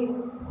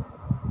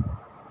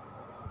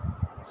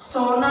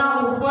 100 ના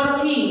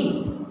ઉપરથી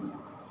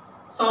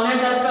 100 ને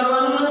ટચ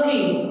કરવાનું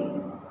નથી.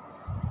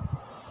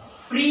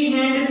 ફ્રી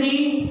હેન્ડ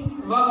થી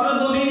વક્ર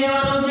દોરી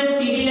લેવાનો છે.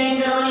 સીધી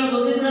લાઈન કરવાની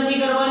કોશિશ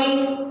નથી કરવાની.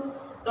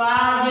 તો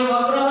આ જે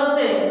વક્ર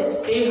હશે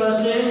તે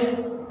હશે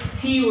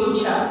થી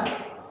ઓછા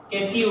કે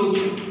થી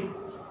ઓછું.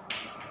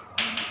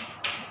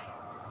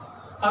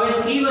 હવે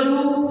થી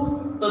વધુ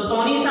તો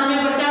 100 ની સામે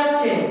 50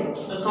 છે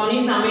તો 100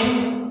 ની સામે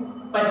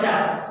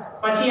 50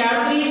 પછી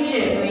 38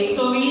 છે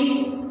તો 120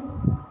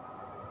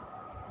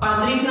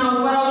 35 ના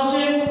ઉપર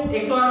આવશે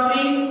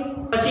 138,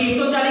 પછી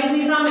 140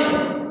 ની સામે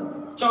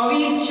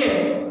 24 છે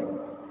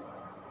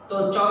તો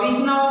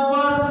 24 ના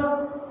ઉપર,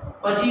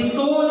 પછી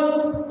 16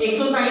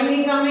 160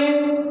 ની સામે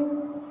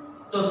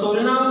તો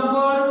 16 ના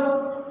ઉપર,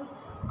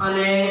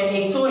 અને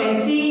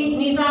 180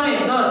 ની સામે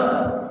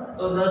 10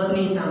 તો 10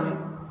 ની સામે.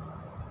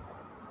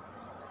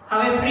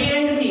 હવે ફ્રી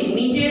હેન્ડ થી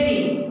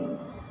નીચેથી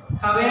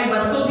હવે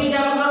 200 થી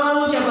ચાલુ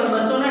કરવાનું છે, પણ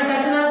 200 ને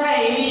ટચ ના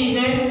થાય એવી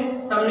રીતે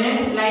તમને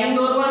લાઈન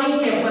દોરવાની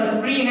છે, પણ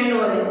ફ્રી હેન્ડ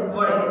વડે.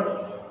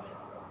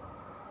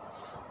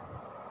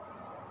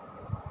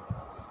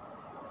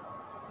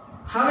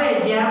 હવે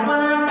જ્યાં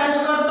પણ આ ટચ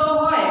કરતો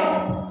હોય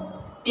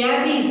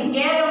ત્યાંથી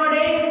સ્કેલ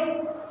વડે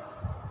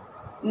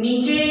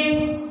નીચે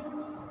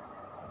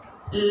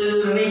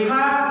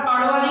રેખા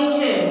પાડવાની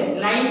છે,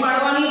 લાઈન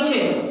પાડવાની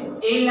છે.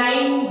 એ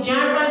લાઈન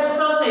જ્યાં ટચ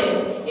થશે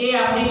એ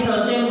આપણી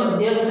થશે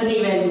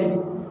મધ્યસ્થની વેલ્યુ.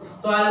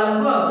 તો આ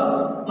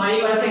લગભગ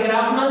મારી પાસે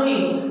ગ્રાફ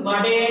નથી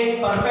માટે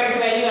પરફેક્ટ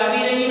વેલ્યુ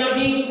આવી રહી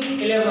નથી,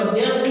 એટલે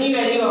મધ્યસ્થની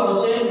વેલ્યુ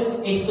આવશે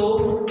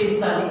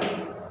 145.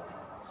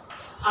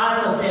 આ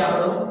થશે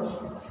આપણો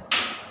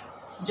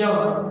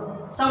જવાબ.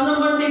 સમ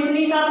નંબર 6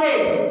 ની સાથે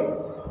જ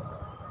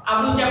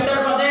આપણું ચેપ્ટર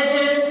પતે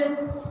છે.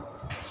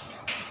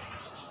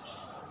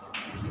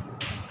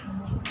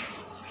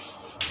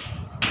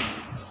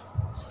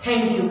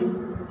 Thank you.